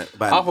was biting.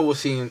 Arthur was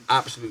seeing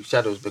absolute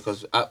shadows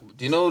because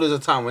do you know there's a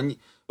time when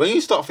you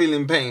start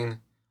feeling pain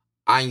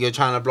and you're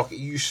trying to block it,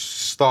 you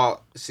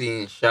start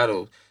seeing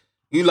shadows.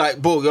 You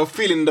like, bro, you're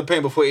feeling the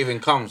pain before it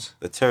even comes.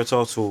 The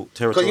territorial.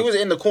 Because he was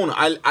in the corner.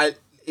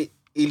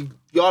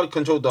 Yard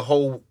controlled the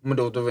whole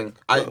middle of the ring.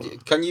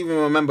 Can you even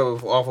remember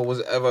if Arthur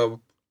was ever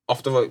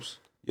off the ropes?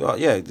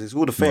 Yeah, there's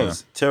all the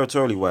feints.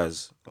 Territorially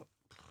wise,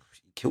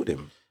 he killed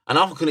him. And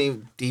Arthur he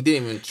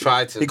didn't even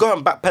try to. He got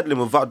him backpedaling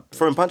without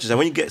throwing punches. And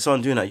when you get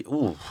someone doing that,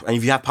 and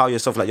if you have power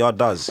yourself like Yard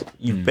does,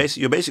 you're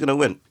basically gonna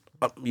win.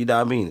 You know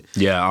what I mean?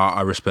 Yeah,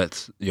 I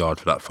respect Yard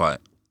for that fight.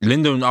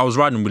 Lyndon, I was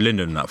riding with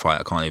Lyndon in that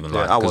fight. I can't even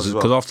lie.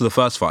 Because after the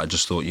first fight, I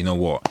just thought, you know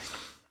what,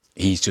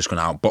 he's just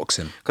gonna outbox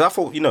him. Because I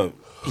thought, he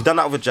done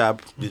that with a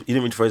jab. He didn't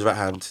really throw his right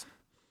hand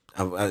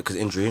because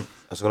injury.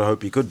 I was gonna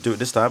hope he could do it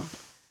this time.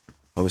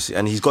 Obviously,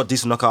 and he's got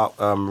decent knockout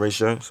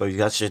ratio, so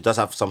he actually does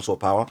have some sort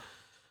of power.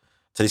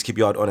 To at least keep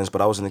Yard honest, but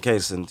that wasn't the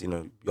case, and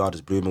Yard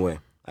just blew him away.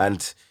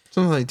 And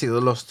sometimes he took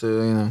the loss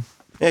to,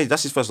 Yeah,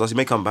 that's his first loss. He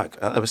may come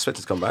back. I expect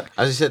him to come back.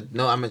 As you said,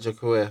 no amateur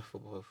career for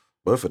both.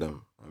 Both of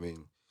them. I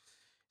mean,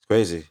 it's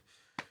crazy.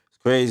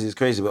 It's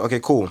crazy. But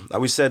okay, cool.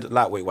 Like we said,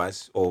 lightweight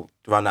wise, or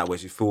around that way,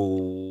 you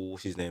feel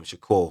what's his name?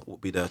 Shakur will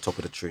be the top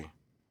of the tree.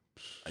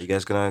 Are you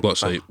guys gonna?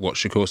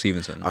 Shakur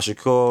Stevenson?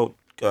 Shakur,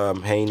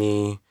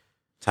 Haney,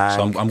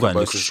 Tank. So I'm going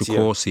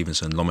Shakur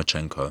Stevenson,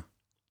 Lomachenko.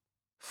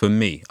 For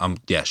me,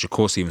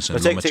 Shakur Stevenson.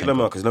 But take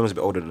Loma because Loma's a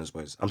bit older than us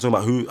boys. I'm talking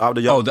about who are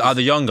the young.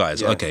 The young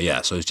guys. Yeah. Okay,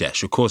 yeah. So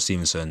Shakur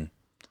Stevenson,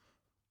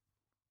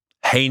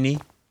 Haney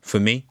for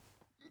me.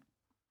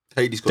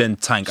 Haney's got then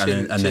Tank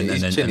and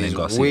then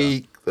Garcia.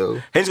 Weak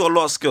though. Haney's got a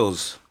lot of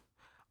skills.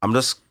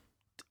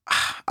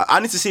 I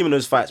need to see him in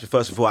those fights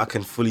first before I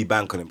can fully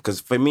bank on him.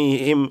 Because for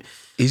me,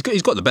 he's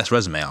got the best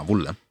resume out of all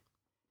of them,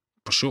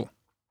 for sure.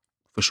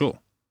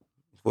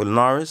 For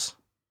Linares.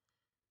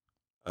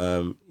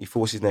 He fought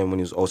what's his name when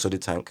he was also the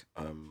Tank.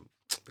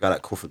 The guy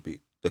that Crawford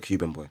beat, the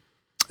Cuban boy.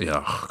 Yeah,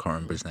 I can't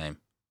remember his name.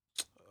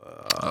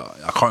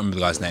 I can't remember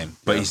the guy's name,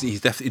 but he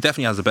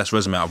definitely has the best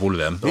resume out of all of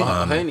them.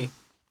 Haney.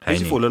 Who's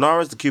he fought?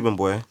 Linares, the Cuban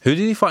boy. Who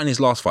did he fight in his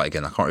last fight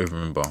again? I can't even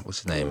remember. What's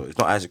his name? It's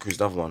not Isaac Cruz,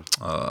 the other one.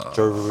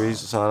 Joe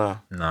Ruiz or something like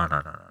that. No.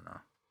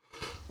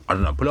 I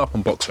don't know. Pull it up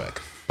on BoxRec,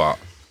 but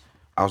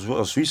I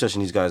was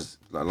researching these guys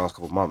like last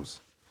couple of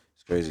months.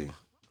 It's crazy.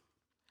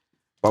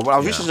 But when I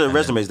was researching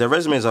their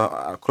resumes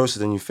are closer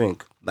than you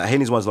think. Like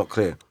Haney's one's not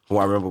clear from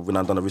what I remember when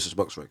I've done the research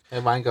BoxRec. Hey,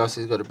 Ryan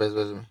Garcia's got the best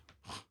resume.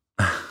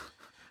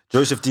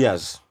 Joseph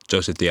Diaz,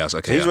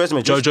 okay. His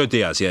resume. Jojo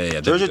Diaz,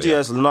 yeah. Jojo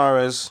Diaz,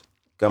 Linares,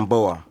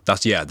 Gamboa.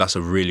 That's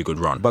a really good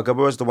run. But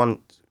Gamboa's the one,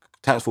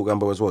 Tanks fought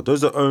Gamboa as well.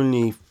 Those are the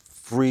only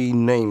 3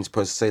 names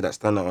per se that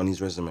stand out on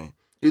his resume.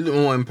 You look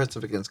more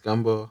impressive against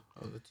Gamboa.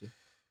 I think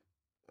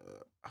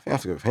I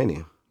have to go with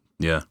Haney.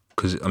 Yeah,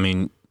 because I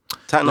mean,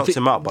 Tank knocked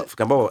him out, but for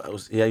Gamboa,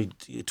 he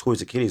tore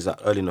his Achilles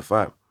early in the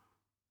fight.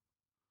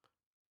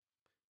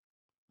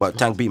 But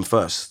Tank beat him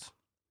first.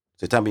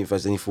 So Tank beat him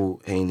first, then he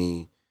fought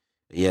Haney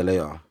a year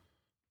later.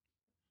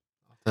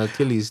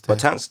 Achilles. But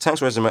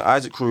Tank's resume: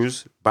 Isaac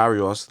Cruz,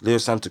 Barrios, Leo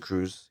Santa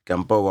Cruz,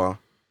 Gamboa.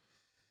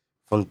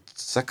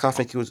 Fonseca, I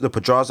think he was. The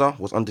Pedraza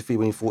was undefeated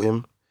when he fought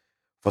him.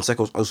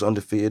 Fonseca was also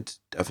undefeated.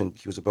 I think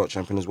he was a belt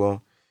champion as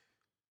well.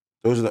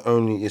 Those are the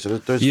only. So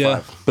those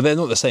 5. But they're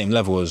not the same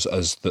level as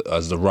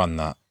the run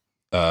that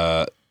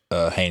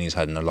Haney's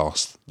had in the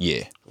last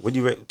year. Where do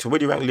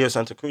you rank Leo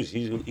Santa Cruz?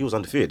 He was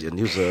undefeated and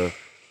he was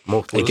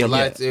more. But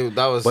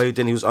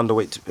then he was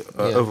underweight.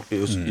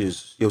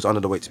 He was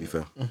under the weight, to be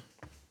fair.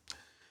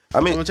 I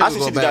mean, I see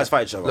these guys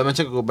fight each other.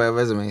 Lomachenko got better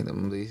resume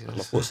than these.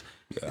 Of course,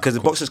 because the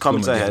boxers come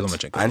into their head.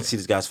 I see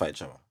these guys fight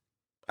each other,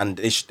 and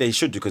they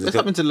should do because. What's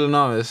happened to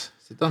Linares?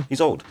 Is he done?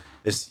 He's old.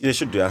 They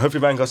should do. And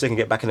hopefully, Ryan Garcia can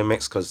get back in the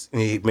mix because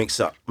his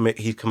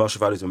commercial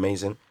value is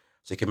amazing,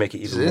 so he can make it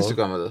even more. He's an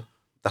Instagrammer though.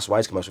 That's why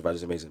his commercial value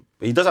is amazing.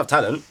 But he does have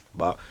talent.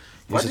 But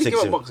why did he give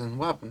up boxing?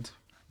 What happened?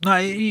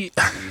 No, he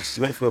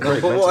went for a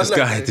break.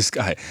 This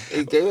guy.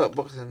 He gave up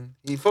boxing.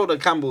 He fought a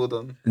Campbell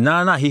done.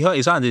 No, he hurt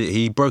his hand.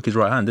 He broke his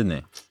right hand, didn't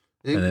he?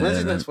 When's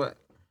his next fight?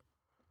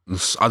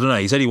 I don't know.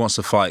 He said he wants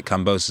to fight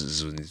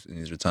Kambosos in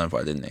his return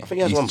fight, didn't he? I think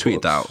he has one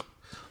tweeted that out.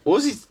 What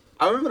was he?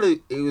 I remember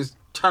he was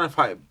trying to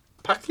fight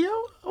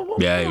Pacquiao.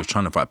 Yeah, he was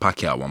trying to fight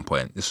Pacquiao at one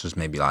point. This was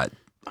maybe like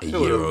a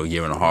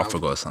year and a half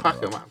ago or something.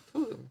 Pacquiao might have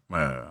killed him.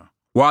 Yeah.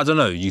 Well, I don't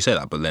know. You say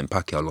that, but then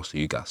Pacquiao lost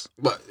to Ugas.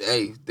 But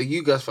hey,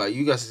 the Ugas fight.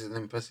 Ugas is an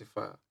impressive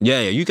fighter.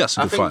 Yeah, Ugas is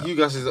a good fighter. I think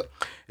Ugas is.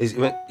 He's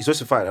supposed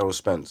to fight Errol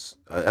Spence.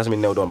 It hasn't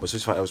been nailed on, but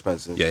he's supposed to fight Errol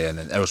Spence. Yeah, and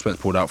then Errol Spence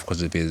pulled out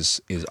because of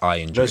his eye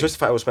injury. No, he's supposed to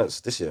fight Errol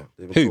Spence this year.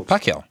 Who?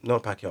 Pacquiao? No,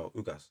 Pacquiao.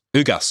 Ugas.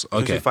 Ugas.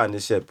 Okay. He's fighting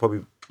this year,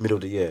 probably middle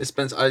of the year. Is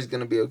Spence eye is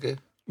gonna be okay?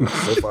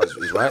 So far,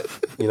 he's right.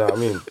 You know what I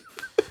mean?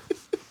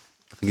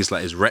 I think it's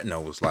like his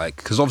retina was like,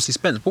 because obviously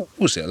Spence, what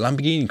was it, a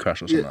Lamborghini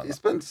crash or something like that?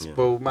 Spence,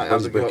 bro, might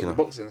have to give up the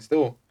boxing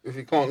still. If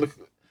he can't look,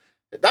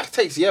 that's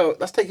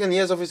taking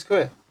years off his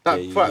career.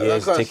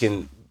 He's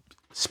taking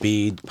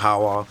speed,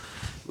 power,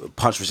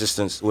 punch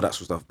resistance, all that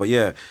sort of stuff. But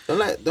yeah, don't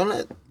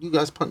let you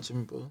guys punch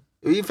him, bro.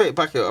 If he fought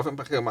Pacquiao, I think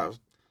Pacquiao might have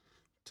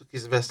took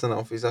his vest and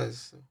off his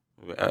eyes. So.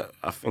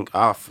 I thought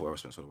Errol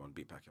Spence would have won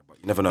beat Pacquiao, but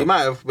you never know. He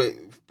might have, but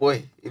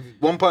boy, if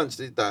one punch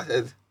did that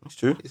head, it's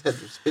true. His head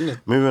was spinning.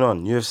 Moving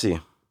on,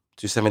 UFC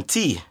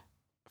 270.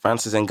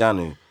 Francis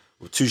Ngannou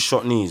with 2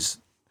 shot knees,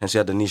 hence he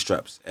had the knee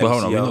straps. Well,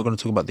 hold on, we're not going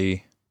to talk about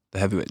the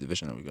heavyweight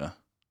division, are we going?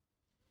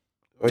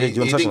 Oh, yeah, he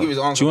didn't give his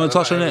answer. Do you want to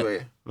touch on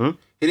it?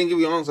 He didn't give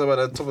you an answer about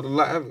the top of the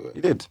light heavyweight.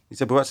 He did. He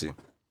said Buatsi.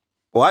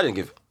 Well, I didn't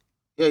give.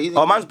 Yeah, you didn't.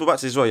 Oh, mine's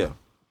Buatsi as well, yeah.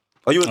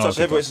 Oh, you want to touch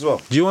heavyweights as well?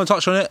 Do you want to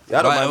touch on it? Yeah,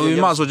 I don't mind, we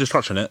yeah. might as well just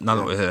touch on it now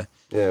that we're here.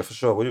 Yeah, for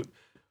sure. What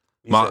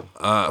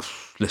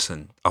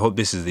listen, I hope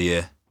this is the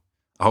year.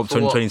 I hope For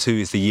 2022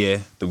 is the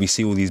year that we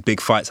see all these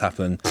big fights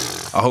happen.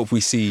 I hope we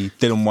see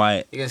Dylan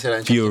White, You're gonna say that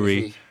in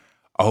Fury.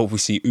 I hope we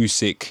see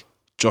Usyk,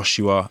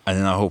 Joshua, and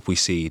then I hope we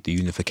see the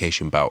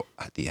unification bout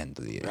at the end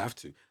of the We year. have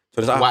to.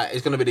 White.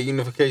 It's gonna be the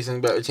unification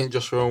between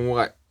Joshua and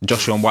White.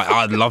 Joshua and White,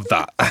 I'd love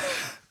that.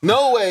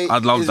 No way.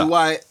 I'd love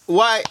that.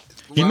 White.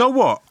 You know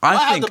what? I I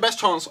have think the best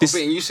chance of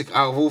beating Usyk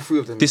out of all 3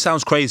 of them. this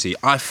sounds crazy.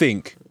 I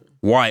think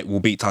White will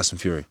beat Tyson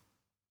Fury.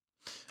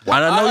 And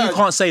I know you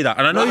can't say that.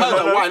 And I know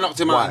White knocked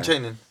him out in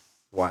training.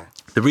 Why?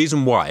 the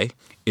reason why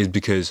is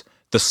because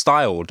the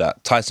style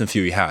that Tyson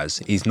Fury has,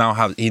 he now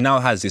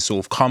has this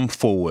sort of come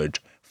forward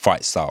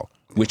fight style,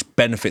 which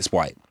benefits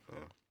White.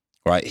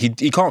 Right? He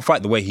can't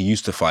fight the way he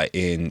used to fight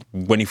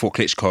when he fought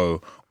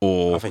Klitschko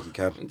or... I think he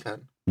can. He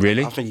can.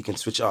 Really? I think he can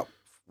switch up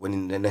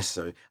when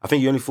necessary. I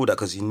think he only fought that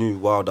because he knew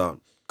Wilder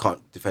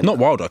can't defend. Not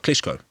Wilder,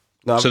 Klitschko.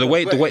 No, So the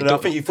way- I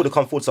think he thought the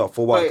come forward style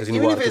for Wilder because he knew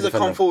Even Wilder if it's could a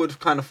defend come him. forward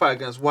kind of fight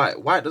against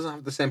White doesn't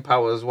have the same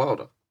power as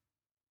Wilder.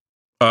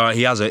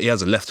 He has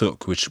a left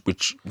hook, which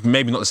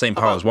maybe not the same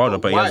power as Wilder,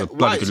 but he has a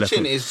bloody good White's left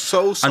chin hook. is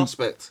so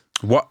suspect.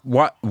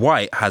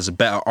 White has a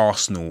better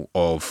arsenal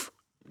of,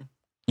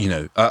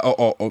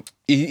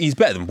 he's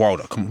better than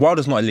Wilder.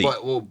 Wilder's not elite.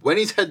 But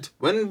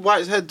when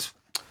White's head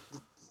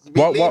be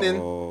What-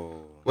 leaning, Oh,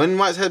 when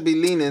White's head be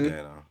leaning, yeah,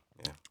 no,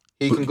 yeah.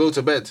 he can go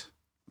to bed.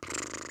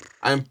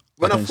 And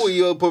when a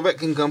 40-year-old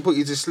Povetkin can put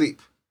you to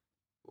sleep,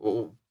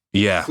 or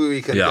Yeah,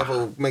 Fury can yeah,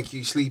 never make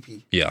you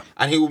sleepy, yeah,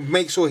 and he will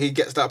make sure he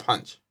gets that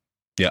punch.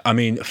 yeah. I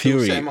mean, set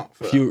Fury's him up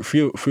for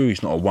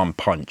not a one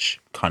punch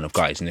kind of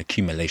guy. He's an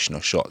accumulation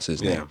of shots,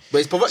 isn't Yeah. he? But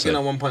it's Povetkin So-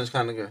 a one punch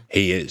kind of guy.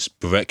 He is.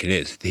 Povetkin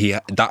is.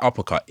 That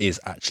uppercut is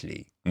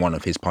actually one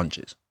of his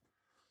punches.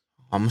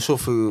 I'm sure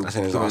Fury That's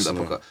in his will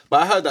arsenal. uppercut.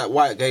 But I heard that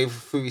White gave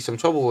Fury some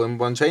trouble in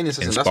one training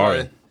session. In That's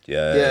sparring. why.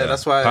 Yeah,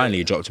 that's why- Apparently,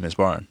 he dropped him in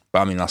sparring.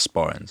 But I mean, that's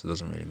sparring, so it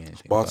doesn't really mean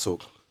anything. Bar But-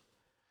 talk.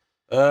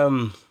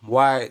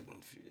 Why?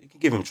 You can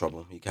give him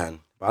trouble. He can.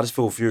 But I just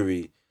feel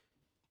Fury,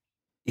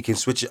 he can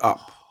switch it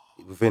up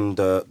within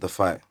the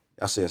fight.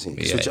 That's it. He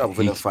can switch it up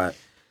within the fight.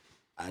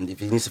 And if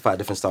he needs to fight a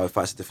different style, he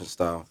fights a different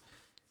style.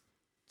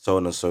 So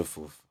on and so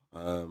forth.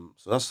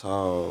 So that's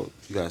how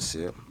you guys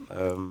see it.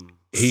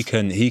 He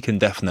can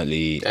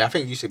definitely. Yeah, I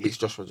think Usyk beats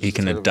Joshua. He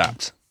can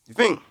adapt. You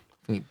think?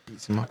 I think he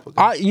beats him up.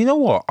 Again. You know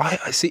what?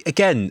 I see.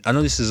 Again, I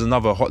know this is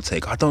another hot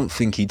take. I don't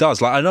think he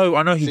does. Like I know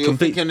So he you're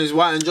completely. thinking is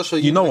White and Joshua.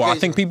 You know what? I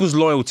unification? think people's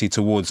loyalty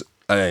towards.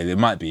 It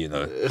might be,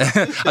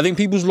 I think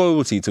people's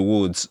loyalty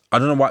towards. I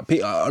don't know why.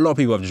 A lot of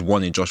people have just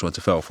wanted Joshua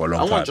to fail for a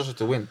long I time. want Joshua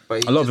to win,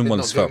 but he A lot of just them did want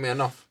not to give fail. me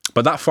enough.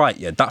 But that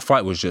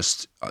fight was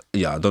just.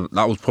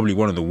 That was probably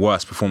one of the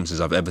worst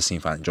performances I've ever seen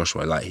fighting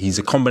Joshua. Like he's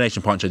a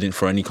combination puncher. Didn't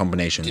throw any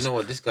combinations. Do you know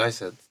what this guy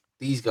said?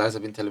 These guys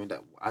have been telling me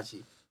that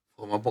actually,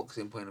 from a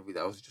boxing point of view,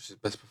 that was just his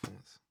best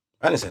performance.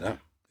 I didn't say that.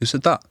 Who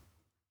said that?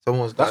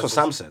 That's what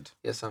Sam said.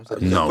 Yeah, Sam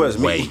said. No Put it as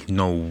me. way.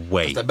 No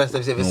way. It's the best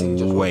they've ever seen.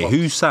 No Joshua way. box.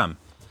 Who's Sam?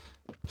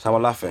 Sam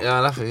Alafe. Yeah, I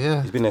laugh.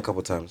 Yeah. He's been there a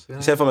couple of times.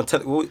 He said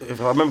if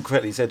I remember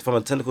correctly, he said from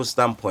a technical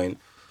standpoint,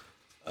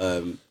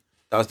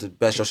 that was the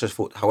best Joshua's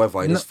fought.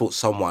 However, he just fought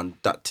someone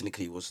that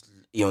technically was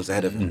eons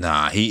ahead of him.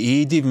 Nah,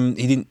 he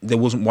didn't. There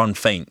wasn't one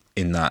feint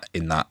in that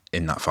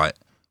fight.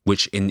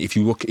 Which if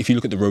you look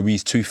at the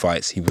Ruiz 2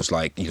 fights, he was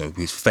like he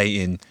was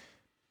feinting,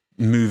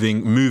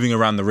 moving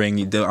around the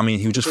ring. I mean,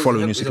 he was just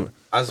following his.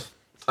 As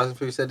Tyson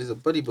Fury said, he's a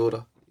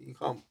bodybuilder. You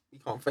can't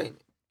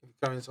faint. You're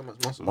carrying so much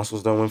muscle.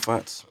 Muscles don't win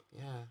fights.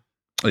 Yeah.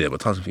 Oh yeah,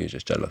 but Tyson Fury is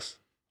just jealous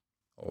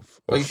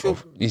Are you sure?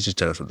 He's just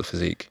jealous of the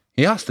physique.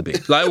 He has to be.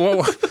 Like,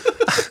 what?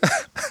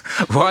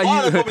 Why are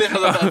Wilder you? probably has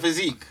a better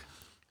physique.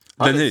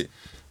 Than who?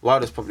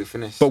 Wilder's probably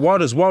finished. But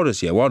Wilder's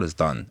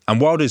done.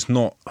 And Wilder's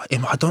not,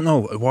 I don't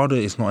know, Wilder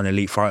is not an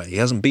elite fighter. He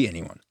hasn't beat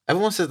anyone.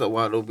 Everyone says that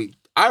Wilder will beat.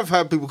 I've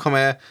heard people come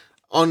here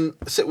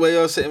where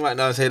you're sitting right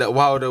now and say that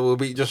Wilder will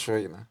beat Joshua,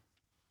 you know.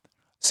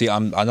 See, I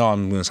know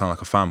I'm going to sound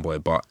like a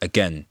fanboy, but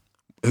again,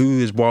 who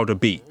is Wilder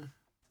beat?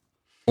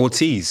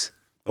 Ortiz.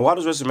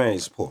 Wilder's resume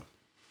is poor.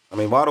 I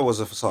mean, Wilder was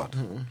a facade.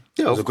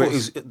 Yeah, of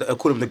course. I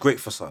call him the great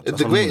facade.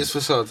 The greatest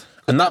facade.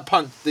 And that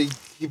punch,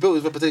 he built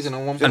his reputation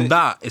on one punch. And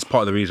that is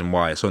part of the reason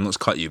why, so not to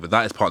cut you, but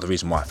that is part of the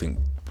reason why I think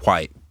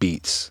White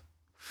beats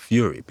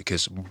Fury,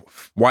 because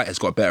White has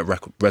got a better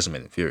resume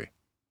than Fury.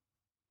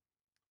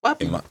 White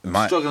people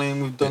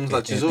struggling with guns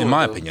like Chisora.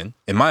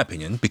 In my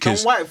opinion,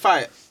 because... Can White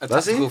fight a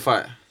tactical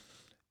fight?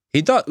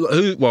 He does.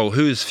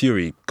 Who has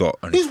Fury got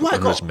on his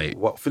resume?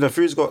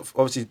 Fury's got,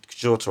 obviously,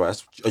 Chisora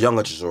Torres, a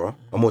younger Chisora,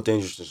 a more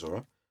dangerous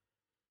Chisora.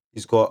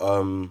 He's got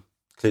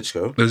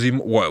Klitschko.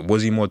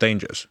 Was he more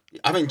dangerous?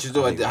 I think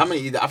Chisora.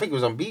 I think he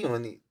was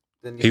unbeaten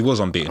he was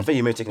unbeaten. I think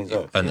he may have taken his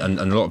own. And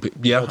a lot of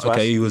people. Yeah,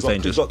 okay, he was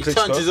dangerous. He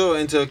turned Chisora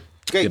into a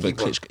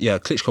gatekeeper.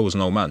 Klitschko was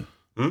an old man.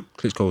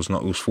 Klitschko was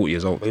not. He was 40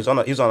 years old. But he was on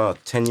a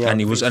 10-year. And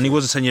he was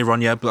a 10-year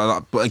run. Yeah,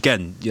 but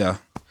again, yeah.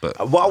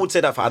 But what I would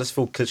say that for, I just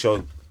feel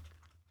Klitschko.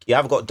 You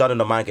have got done in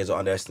the mind games or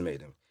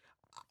underestimated him.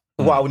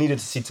 What I needed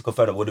to see to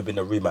confirm it would have been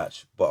a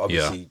rematch, but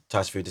obviously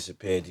Tyson Fury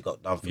disappeared. He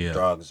got done for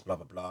drugs, blah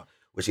blah blah,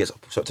 which gets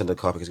swept in the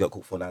car because he got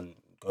caught for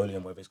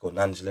Nangolium, whether it's called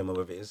Nangelim or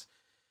whatever it is.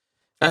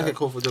 I get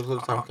caught for drugs all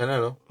the time.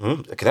 Canelo.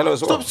 Canelo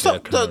as well.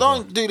 Stop!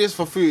 Don't do this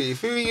for Fury.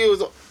 Fury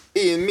was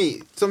eating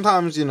meat.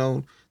 Sometimes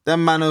that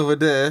man over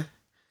there,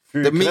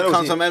 the meat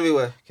comes from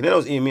everywhere.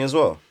 Canelo's eating meat as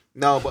well.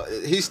 No, but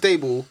he's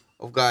stable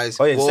of guys.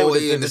 Oh yeah, all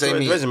eating the same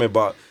meat. Resume,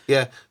 but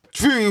yeah,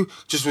 Fury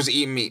just was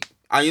eating meat,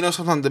 and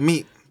sometimes the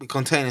meat be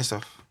containing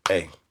stuff.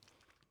 Hey,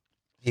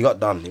 he got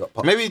done. He got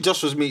popped. Maybe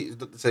Joshua's meat is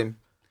not the same.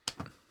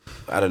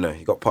 I don't know.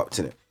 He got popped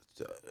in it,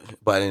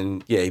 but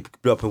then he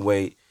blew up in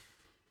weight,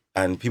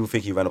 and people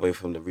think he ran away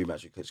from the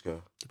rematch with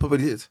Klitschko. He probably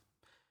did.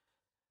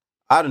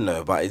 I don't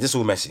know, but it's just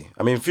all messy.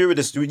 I mean, Fury,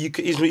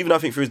 even though I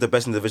think Fury's the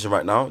best in the division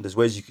right now, there's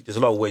a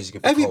lot of ways you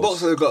can. Every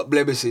boxer got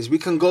blemishes. We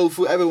can go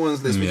through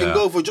everyone's list. We can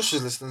go through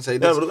Joshua's list and say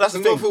this. No, that's we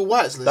the can thing. go through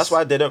White's list. That's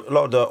why a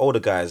lot of the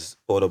older guys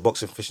or the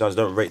boxing aficionados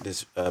don't rate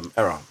this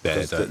era.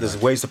 There's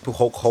ways to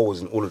poke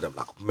holes in all of them,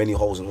 like many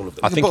holes in all of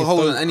them. I think put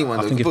holes in anyone.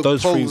 I think if put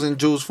those holes in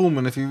George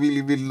Foreman, if you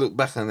really, really look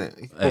back on it,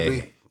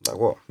 probably. Like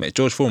what? Mate,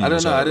 George Foreman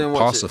was a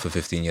passer for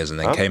 15 years and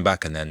then came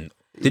back and then.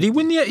 Did he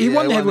win the? He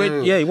won the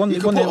heavyweight. Yeah, he won.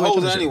 You can put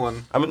holes in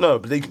anyone. I mean, no,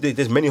 but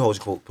there's many holes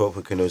you can put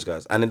between those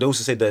guys, and then they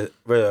also say the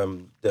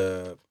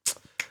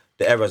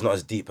era is not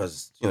as deep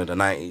as the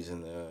 90s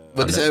and.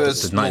 But this era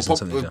is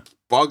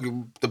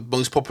arguably the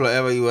most popular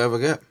era you will ever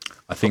get.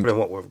 I think. In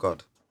what word of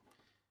God?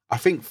 I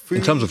think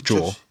in terms of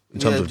draw.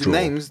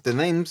 The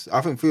names.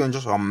 I think Fury and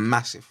Joshua are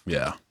massive.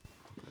 Yeah.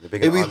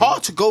 It'd be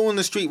hard to go on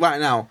the street right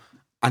now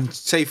and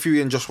say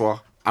Fury and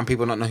Joshua and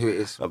people not know who it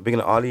is. Big in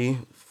Ali,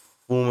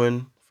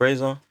 Foreman,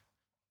 Fraser.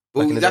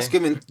 Well, that's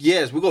given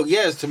years. We've got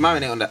years to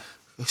marinate on that.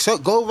 So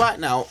go right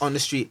now on the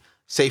street,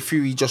 say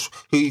Fury Joshua.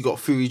 Who you got?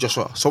 Fury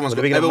Joshua. Someone's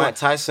got Mike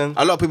Tyson.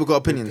 A lot of people got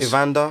opinions.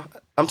 Evander.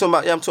 I'm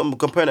talking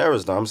comparing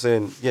errors now. I'm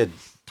saying,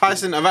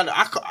 Tyson, Evander.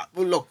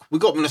 Look, we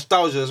got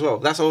nostalgia as well.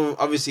 That's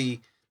obviously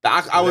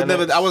that I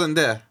wasn't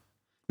there.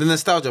 The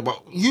nostalgia,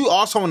 but you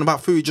ask someone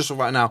about Fury Joshua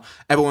right now,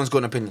 everyone's got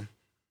an opinion.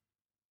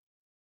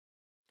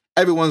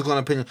 Everyone's got an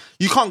opinion.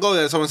 You can't go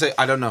there and someone say,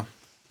 I don't know.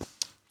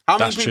 How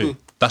many people?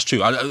 That's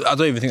true. I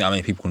don't even think that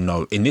many people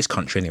know, in this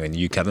country anyway, in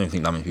the UK, I don't even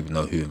think that many people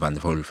know who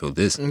Evander Holyfield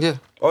is. Yeah.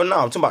 Oh, no,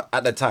 I'm talking about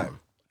at the time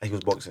he was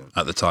boxing.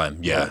 At the time,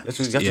 yeah. You have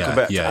to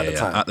compare it at the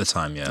time. At the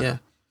time, yeah. Yeah.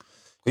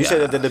 You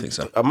said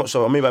that I'm not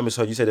sure, maybe I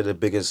misheard, you said they're the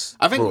biggest.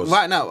 I think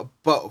right now,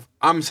 but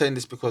I'm saying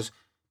this because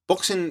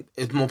boxing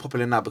is more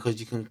popular now because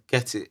you can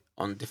get it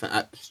on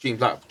different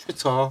streams like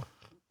Twitter,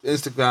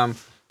 Instagram.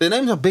 Their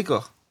names are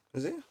bigger.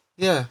 Is it?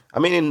 Yeah. I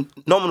mean, in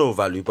nominal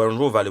value, but in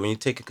raw value, when you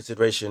take into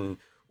consideration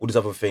all these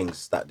other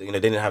things that they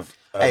didn't have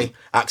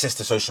access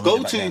to social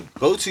media.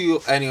 Go to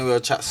any of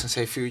your chats and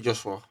say Fury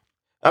Joshua.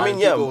 I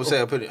mean, people will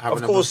say,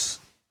 of course,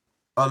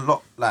 a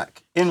lot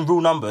like in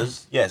real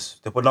numbers, yes,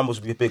 the numbers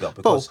will be bigger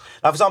because,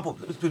 like, for example,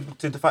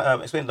 to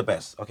explain the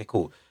best. Okay,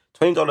 cool.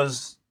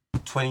 $20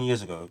 20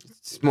 years ago.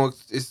 It's more.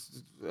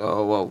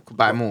 Could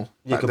buy more.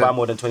 You could buy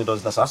more than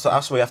 $20.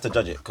 That's where you have to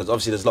judge it because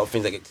obviously there's a lot of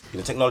things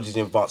that technology's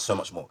advanced so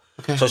much more.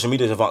 Okay. Social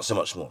media's advanced so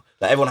much more.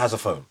 Like everyone has a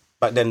phone.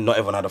 Back then, not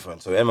everyone had a phone,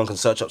 so everyone can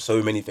search up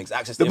so many things.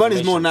 Access to the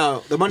money's more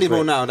now. The money's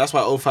more now. That's why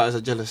old fighters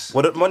are jealous.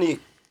 Well, the money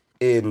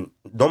in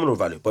nominal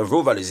value, but in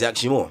real value is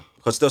actually more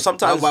because there's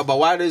sometimes. But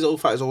why are those old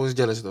fighters always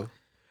jealous though?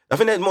 I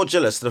think they're more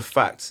jealous to the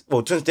fact.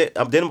 Well, they're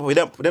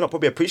not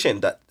probably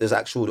appreciating that there's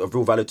actual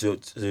real value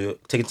to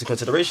take into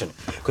consideration.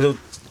 Because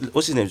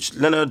what's his name,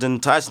 Leonard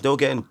and Tyson, they're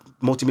getting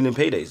multi-million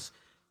paydays,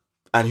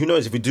 and who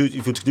knows if you do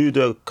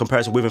the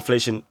comparison with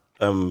inflation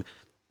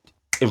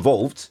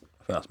involved.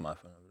 I think that's my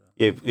phone.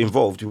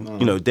 involved, you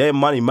know, their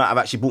money might have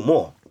actually bought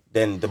more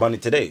than the money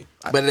today.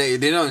 But they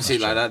don't see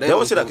it like that. They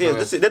don't see that. Yeah, they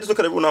just look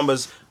at the real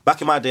numbers.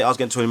 Back in my day, I was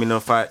getting 20 million on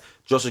a fight.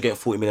 Josh was getting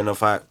 40 million on a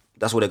fight.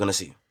 That's what they're gonna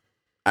see,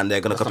 and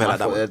they're gonna compare like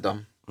that. They're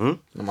dumb. Not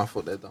my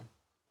fault. They're dumb.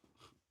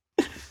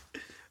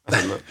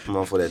 Not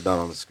my fault. They're done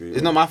on the screen.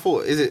 It's not my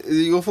fault. Is it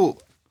your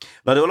fault?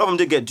 No, a lot of them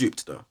did get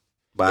duped though.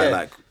 By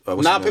like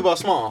now people are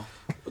smarter.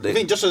 I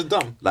think Josh is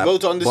dumb. Like Go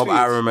to Bob Undisputed.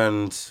 Arum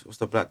and what's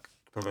the black?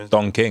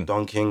 Don King.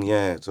 Don King,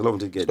 yeah. So a lot of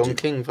them did get Don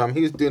duped. King, fam.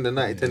 He was doing the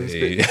 90-10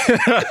 split.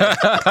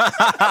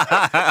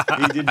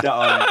 He did that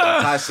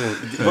on Tyson.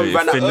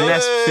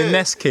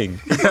 Finesse King.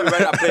 He ran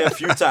that play a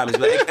few times. He's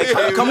like,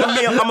 hey, come with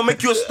me. I'm gonna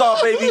make you a star,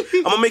 baby.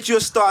 I'm gonna make you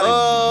a star.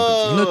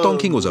 You know, Don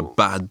King was a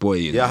bad boy.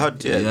 You know? Yeah, I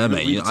heard. Yeah,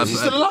 mate. He's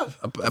still alive.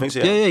 I think so,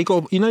 yeah, he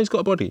got. You know, he's got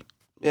a body.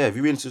 Yeah, if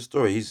you read into the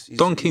story, he's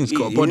Don King's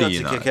got a body.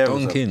 You know,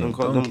 Don King.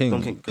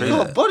 He's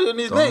got a body on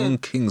his name. Don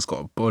King's got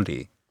a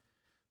body.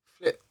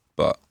 Flip.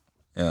 But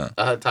yeah,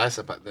 I heard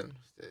Tyson back then.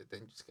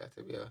 Dangerous guy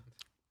to be a...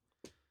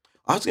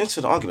 I was getting into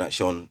an argument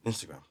actually on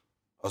Instagram.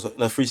 I was on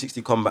the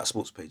 360 Combat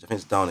Sports page. I think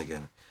it's down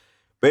again.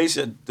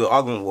 Basically, the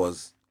argument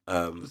was...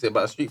 was it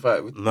about a street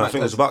fight? With no, I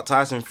think it was about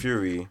Tyson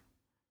Fury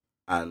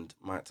and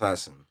Mike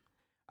Tyson.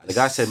 And the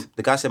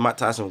guy said Mike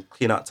Tyson would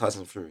clean out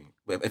Tyson Fury,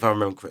 if I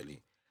remember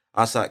correctly.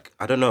 I was like,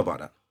 I don't know about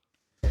that.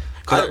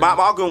 Because my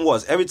argument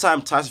was, every time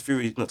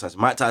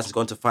Mike Tyson's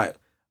gone to fight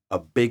a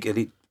big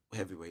elite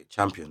heavyweight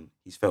champion,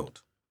 he's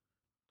failed.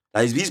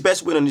 Like, his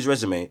best win on his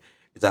resume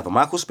is either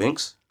Michael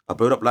Spinks, a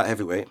blowed-up light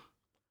heavyweight,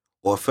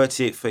 or a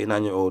 38,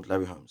 39-year-old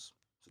Larry Holmes.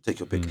 So take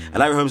your pick. And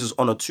Larry Holmes was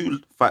on a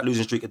 2-fight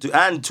losing streak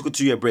and took a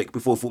 2-year break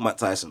before he fought Mike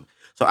Tyson.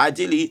 So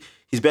ideally,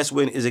 his best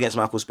win is against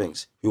Michael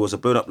Spinks, who was a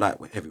blowed-up light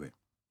heavyweight.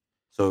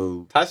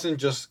 So Tyson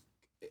just...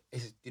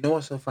 You know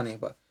what's so funny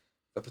about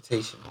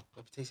reputation?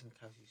 Reputation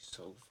carries you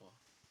so far.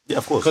 Yeah,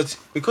 of course.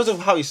 Because of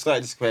how he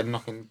started this career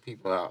knocking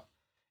people out,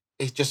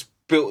 it's just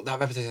built that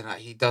reputation. Like,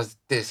 he does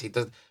this, he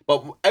does...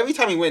 But every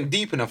time he went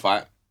deep in a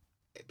fight,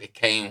 it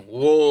became,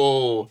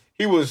 whoa,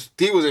 he was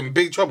in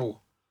big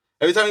trouble.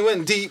 Every time he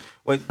went deep.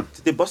 Wait,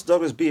 did Buster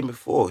Douglas beat him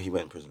before he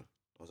went in prison?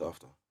 Or was it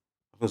after?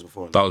 I think it was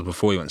before. that was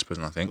before he went to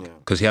prison, I think,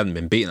 because he hadn't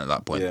been beaten at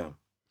that point. Yeah.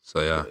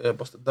 So yeah. Yeah,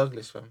 Buster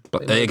Douglas, fam.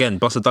 But again,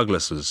 Buster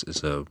Douglas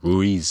is a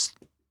Ruiz,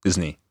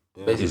 isn't he?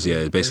 Yeah.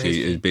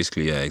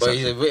 Basically, yeah,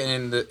 exactly.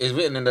 But he's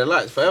written in the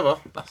lights forever.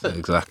 That's it.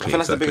 Exactly. I think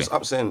that's the biggest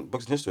upset in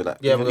boxing history. Like,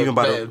 Yeah, even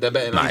by they're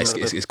betting. Nah,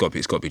 it's got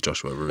to be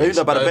Joshua Ruiz.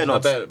 Even by the bet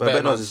odds. bet Bet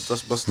odds. odds is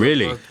just Buster.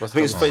 Really? I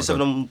think it's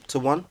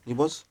 37-1. He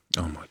was.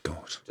 Oh my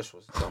god. Just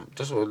was dumb.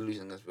 Just was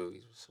losing against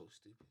Ruiz was so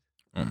stupid.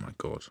 Oh my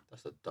god.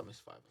 That's the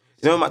dumbest fight.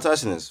 You know what Mike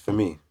Tyson is for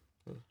me?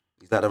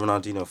 He's like the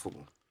Ronaldinho of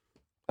football.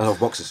 Of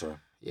boxing, sorry.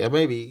 Yeah,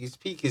 maybe his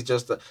peak is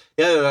just one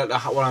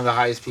of the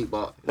highest peak,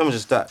 but Not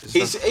just that.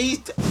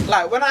 he's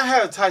like, when I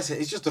hear of Tyson,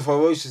 it's just the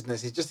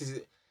ferociousness. It's just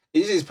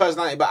his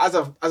personality. But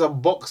as a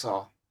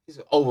boxer, he's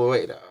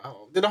overrated.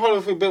 Did the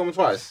Holyfield beat him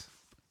twice?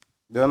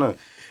 Yeah, I know.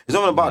 It's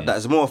not about that.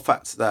 It's more a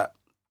fact that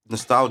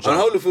nostalgia. And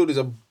Holyfield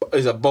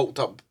is a bulked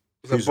up.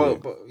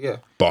 Yeah.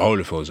 But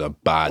Holyfield's a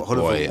bad Holyfield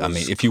boy. I was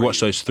mean, if you watch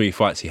those 3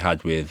 fights he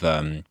had with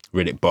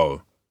Riddick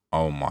Bowe,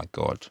 oh my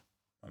god.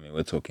 I mean,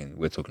 we're talking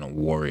a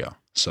warrior.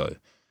 So.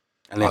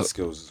 And then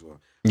skills as well.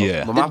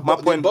 Yeah. But my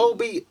point. Did Bowe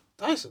beat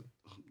Tyson?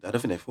 I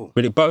don't think they fought.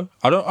 Riddick Bowe?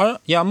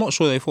 I'm not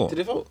sure they fought. Did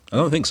they vote? I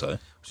don't think so.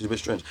 Which is a bit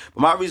strange.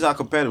 But my reason I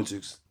compare them to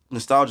is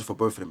nostalgia for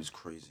both of them is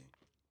crazy.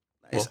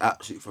 Like, it's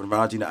absolutely from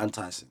Ronaldinho and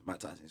Tyson. Mike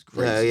Tyson is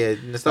crazy. Yeah.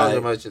 Nostalgia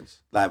merchants.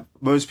 Like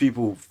most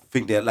people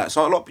think they're like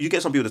you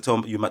get some people to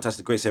tell you Mike Tyson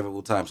the greatest ever of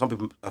all time. Some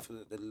people.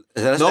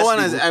 No one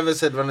has ever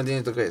said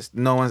Ronaldinho's the greatest.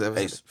 No one's ever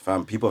said it.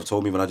 Fam, people have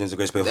told me Ronaldinho's the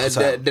greatest player of all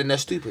time. Then they're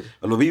stupid.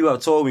 A lot of people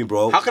have told me,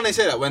 bro. How can they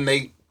say that when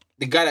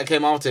the guy that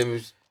came after him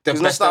was the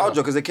It's best nostalgia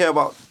ever? because they care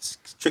about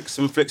tricks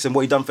and flicks and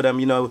what he done for them.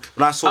 You know,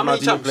 when I saw How many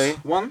Ronaldinho champs? play,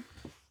 One?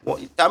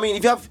 I mean,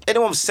 if you have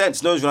anyone with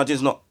sense knows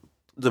Ronaldinho's not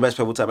the best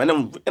player of all time.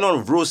 Anyone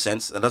with real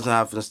sense that doesn't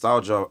have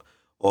nostalgia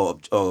or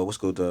what's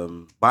called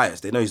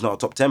bias, they know he's not a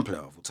top 10 player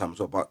of all time as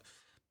well. But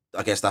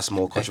I guess that's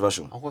more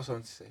controversial. I've got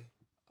something to say.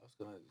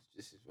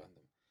 This is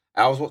random.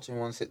 I was watching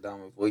one sit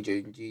down with Roy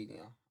Jones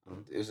Jr.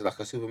 And it was like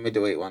a super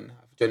middleweight one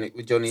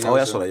with Johnny Nelson. Oh,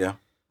 that's what, yeah.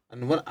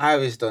 And when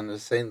Iris done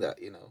was saying that,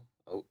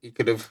 he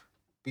could have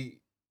beat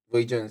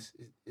Roy Jones.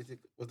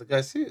 Was the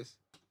guy serious?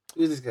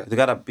 Who is this guy? The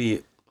guy that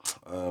beat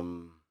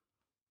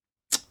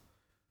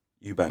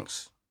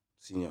Eubanks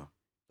Senior,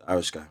 the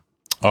Irish guy.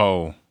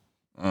 Oh.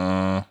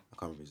 I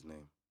can't remember his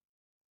name.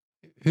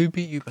 Who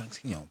beat Eubanks?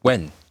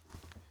 When?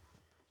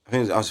 I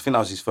think that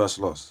was his first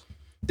loss.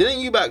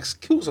 Didn't Eubanks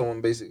kill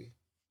someone basically?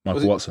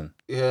 Michael Watson.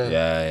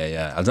 Yeah.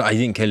 Yeah. I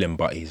didn't kill him,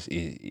 but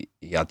he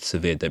had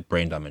severe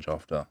brain damage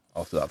after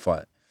that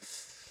fight.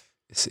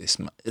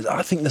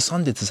 I think the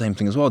son did the same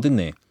thing as well, didn't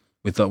he?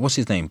 With what's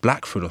his name,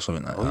 Blackfoot or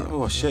something like that.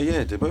 Oh shit,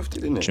 yeah, they both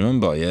did, didn't they? Do you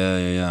remember?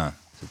 Yeah.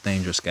 It's a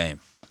dangerous game.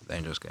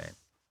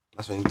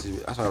 That's why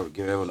I would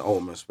give everyone the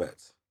ultimate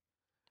respect.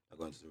 I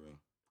go into the ring.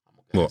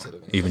 What?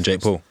 Even Jake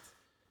Paul?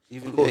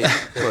 Even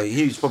well,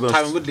 he's probably on,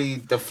 Tyron Woodley,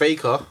 the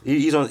faker.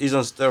 he's on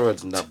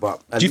steroids and that.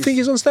 But Do you think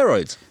he's on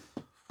steroids?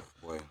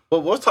 Well, boy.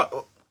 Well, what's that?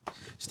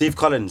 Steve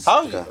Collins.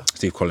 How- Yeah.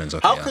 Steve Collins.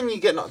 Okay, How yeah. can you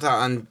get knocked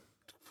out and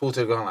fall to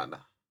the ground like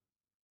that?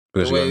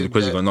 Because the way he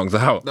got knocked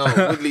out. No,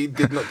 Woodley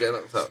did not get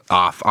knocked out.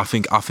 I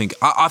think the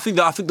That's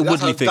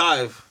Woodley a thing.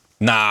 dive.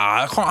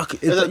 Nah, I can't.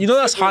 It's a You know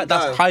that's flipping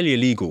that's dive. highly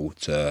illegal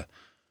to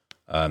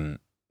So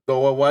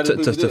why did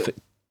people do to, it?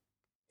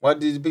 Why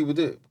did people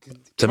do it?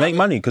 to make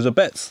money because of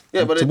bets.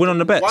 Yeah, but to win on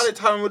the bets. Why did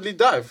Tyron Woodley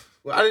dive?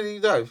 Why did he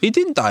dive? He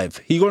didn't dive.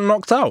 He got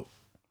knocked out.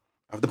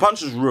 If the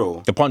punch was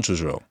real, The punch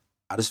was real.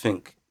 I just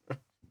think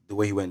the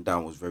way he went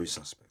down was very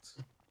suspect.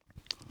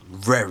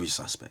 Very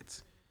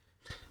suspect.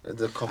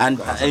 The cop And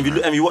guy.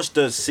 if you watch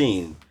the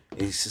scene,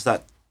 it's just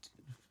like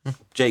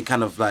Jake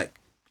kind of like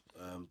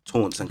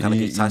taunts and kind of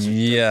gets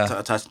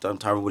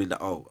Tyron Woodley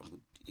like, oh,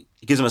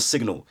 he gives him a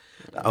signal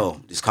that,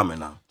 oh, it's coming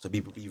now, so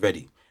be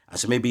ready. And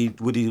so maybe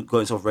Woody got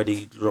himself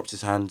ready, dropped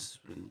his hands,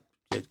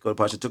 got a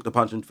punch, and took the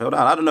punch and fell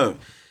down. I don't know,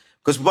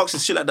 because boxing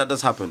shit like that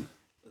does happen.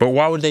 But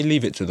why would they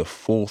leave it to the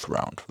 4th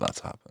round for that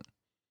to happen?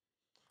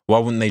 Why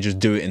wouldn't they just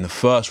do it in the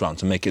 1st round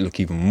to make it look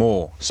even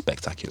more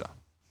spectacular?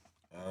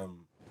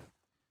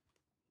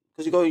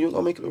 Because you got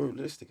to make it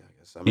realistic, I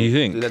guess. I mean, You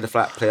think? let the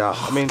fight play out.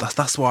 I mean,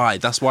 That's why.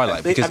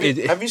 Like because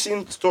have you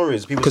seen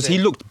stories? People because he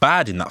saying- looked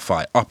bad in that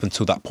fight up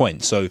until that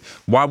point. So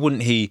why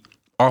wouldn't he,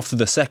 after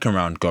the 2nd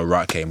round, go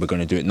right? Okay, we're going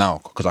to do it now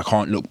because I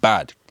can't look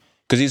bad.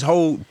 Because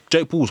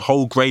Jake Paul's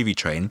whole gravy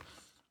train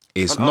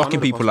is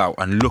knocking people out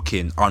and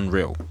looking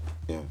unreal.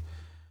 Yeah.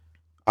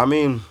 I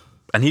mean,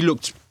 And he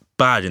looked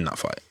bad in that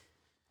fight.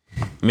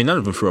 I mean, none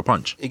of them threw a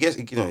punch. it gets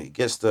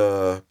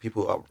the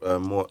people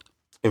up more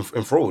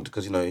enthralled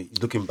because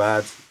he's looking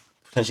bad,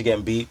 potentially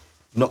getting beat,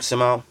 knocks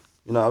him out.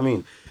 You know what I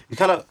mean? You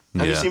kind of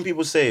have you seen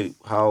people say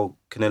how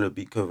Canelo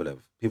beat Kovalev?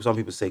 Some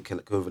people say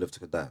Kovalev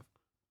took a dive.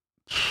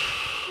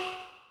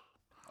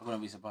 I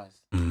wouldn't be surprised.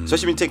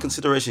 Especially when you take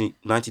consideration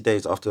 90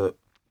 days after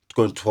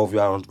going 12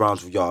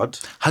 rounds of yard.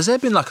 Has there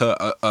been like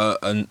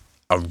a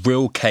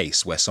real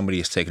case where somebody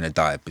has taken a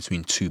dive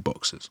between 2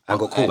 boxers? And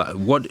got caught. Like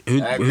what?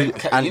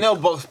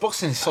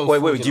 Boxing is so.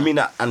 Wait, do you mean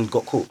that and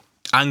got caught?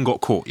 And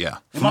got caught, yeah.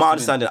 From my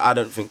understanding, I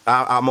don't think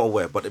I'm not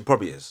aware, but it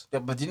probably is. Yeah,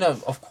 but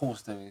of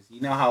course there is.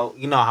 You know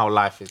how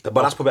life is. But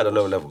that's probably at the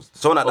lower levels.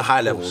 Someone at the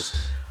high levels,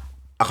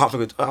 I can't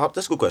think of.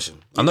 That's a good question.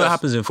 I know it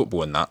happens in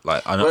football and that.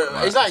 Like I know,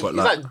 It's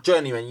like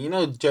journeyman. You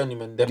know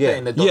journeyman. They're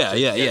playing the.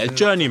 yeah.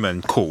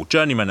 Journeyman, cool.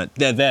 Journeyman,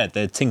 they're there.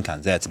 They're tin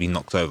cans there to be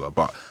knocked over.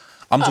 But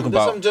I'm talking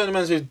There's about. some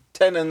journeymans with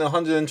 10 and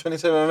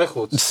 127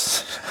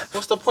 records.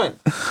 What's the point?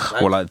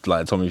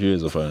 Like Tommy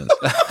Fury's opponents.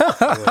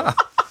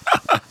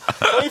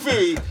 Only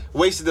Fury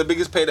wasted the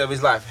biggest payday of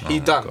his life.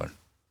 He's done. God.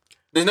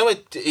 There's no way.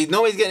 He's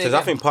getting it. Because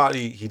I think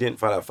partly he didn't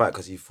fight that fight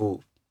because he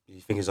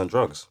think he's on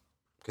drugs.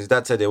 Because his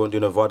dad said they weren't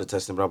doing no VADA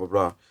testing, blah blah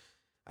blah.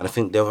 And I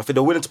think they're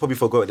willing to probably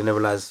forgo it. They never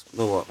realised, you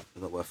know what,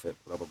 it's not worth it,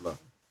 blah blah blah.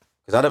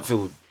 Because I don't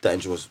feel that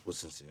injury was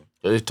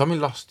sincere. Tommy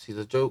lost. He's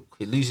a joke.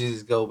 He loses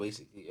his girl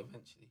basically.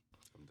 Eventually,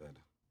 I'm dead.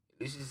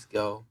 he loses his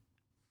girl.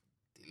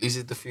 He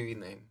loses the Fury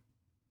name.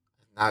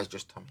 Now it's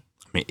just Tommy.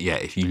 I mean, yeah,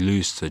 if you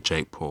lose to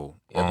Jake Paul,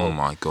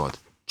 my God.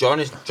 John.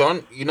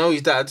 You know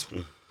his dad.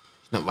 He's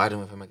not riding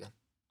with him again.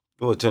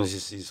 Well, it turns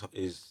he's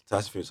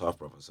Tyson Fury's half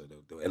brother, so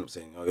they'll end up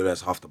saying, "Oh,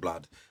 that's half the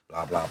blood."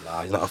 Blah blah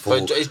blah. He's not a full.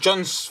 But it's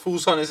John's full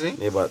son, isn't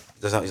he? Yeah, but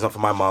he's not for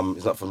my mum.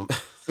 He's not from.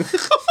 They'll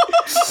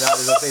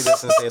say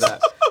this and say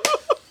that.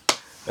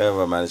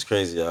 Whatever, man. It's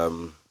crazy.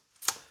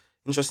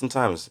 Interesting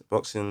times.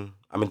 Boxing.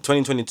 I mean,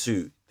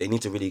 2022. They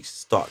need to really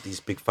start these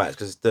big fights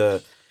because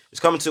it's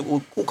coming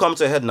to all coming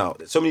to a head now.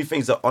 There's so many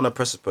things that are on a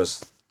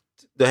precipice.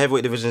 The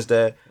heavyweight division is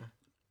there.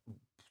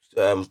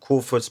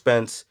 Crawford,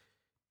 Spence.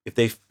 If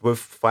they both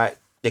fight.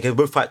 They can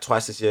both fight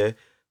twice this year.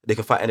 They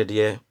can fight end of the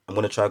year. I'm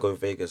going to try to go to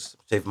Vegas.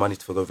 Save money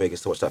to go to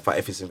Vegas to watch that fight.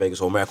 If it's in Vegas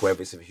or America,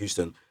 wherever it's in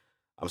Houston,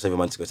 I'm saving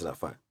money to go to that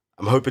fight.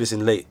 I'm hoping it's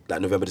in late, like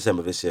November,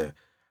 December this year.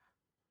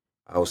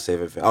 I will save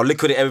everything. I'll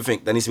liquidate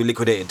everything that needs to be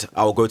liquidated.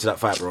 I will go to that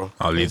fight, bro.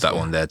 I'll leave that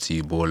one there to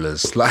you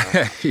ballers. Like,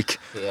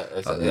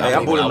 Hey,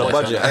 I'm balling on a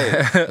budget.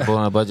 Hey. Balling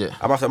on a budget.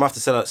 I'm have to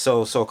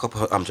sell a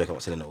couple. I'm joking. I'm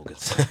not selling the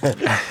organs.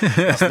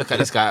 Let's look at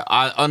this guy.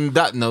 On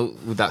that note,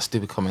 with that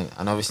stupid comment,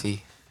 and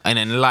obviously, and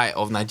in light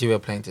of Nigeria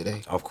playing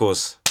today, Of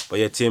course. But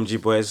yeah, TMG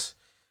boys,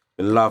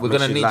 been love. we're Make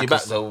gonna sure need like you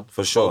back us, though.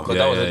 for sure.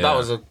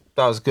 Because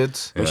that was good.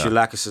 Make sure you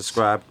like and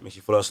subscribe. Make sure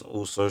you follow us on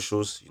all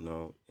socials.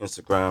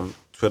 Instagram,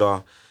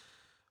 Twitter.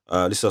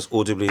 Listen to us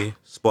audibly,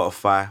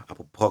 Spotify,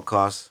 Apple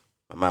Podcasts.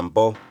 My man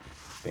Bo,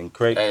 been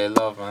great Hey,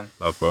 love, man.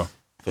 love, bro.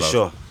 for love.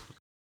 sure.